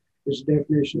results is the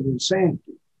definition of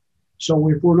insanity. So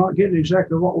if we're not getting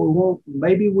exactly what we want,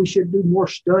 maybe we should do more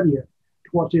study to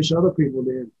what these other people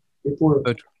did. If we're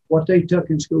Good. what they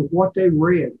took in school, what they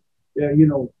read.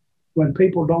 When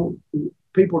people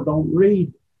don't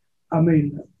read, I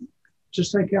mean,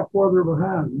 just think how far they're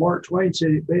behind. Mark Twain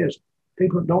said it best: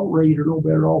 people don't read are no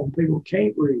better off than people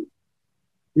can't read.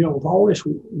 With all this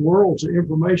worlds of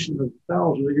information of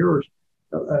thousands of years,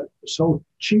 so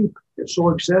cheap and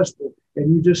so accessible,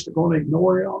 and you just are going to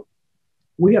ignore it all.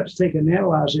 We have to take and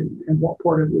analyze it and what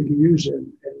part of it we can use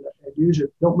and use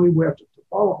it. Don't mean we have to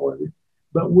follow it,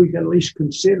 but we can at least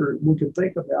consider it. We can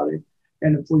think about it,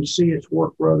 and if we see it's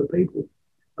work for other people,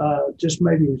 just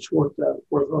maybe it's worth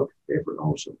our effort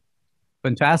also.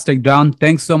 Fantastic, Don.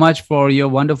 Thanks so much for your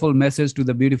wonderful message to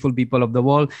the beautiful people of the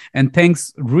world. And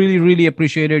thanks, really, really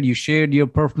appreciated. You shared your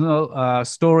personal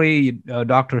story,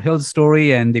 Dr. Hill's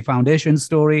story, and the foundation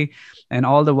story, and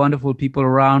all the wonderful people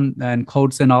around and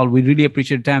quotes and all. We really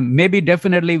appreciate time. Maybe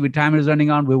definitely, with time is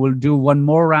running on, we will do one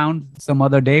more round some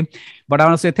other day. But I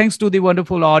want to say thanks to the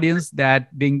wonderful audience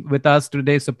that being with us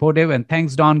today, supportive, and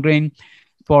thanks, Don Green,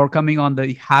 for coming on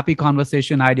the Happy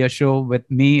Conversation Idea Show with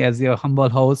me as your humble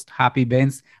host, Happy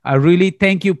Benz. I really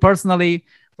thank you personally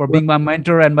for Well, being my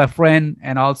mentor and my friend,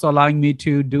 and also allowing me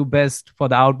to do best for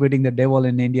the Outwitting the Devil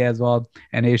in India as well,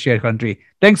 and Asia country.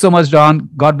 Thanks so much, Don.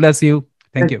 God bless you.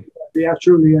 Thank you. I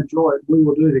truly enjoy it. We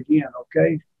will do it again.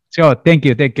 Okay. Sure. Thank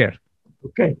you. Take care.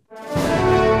 Okay.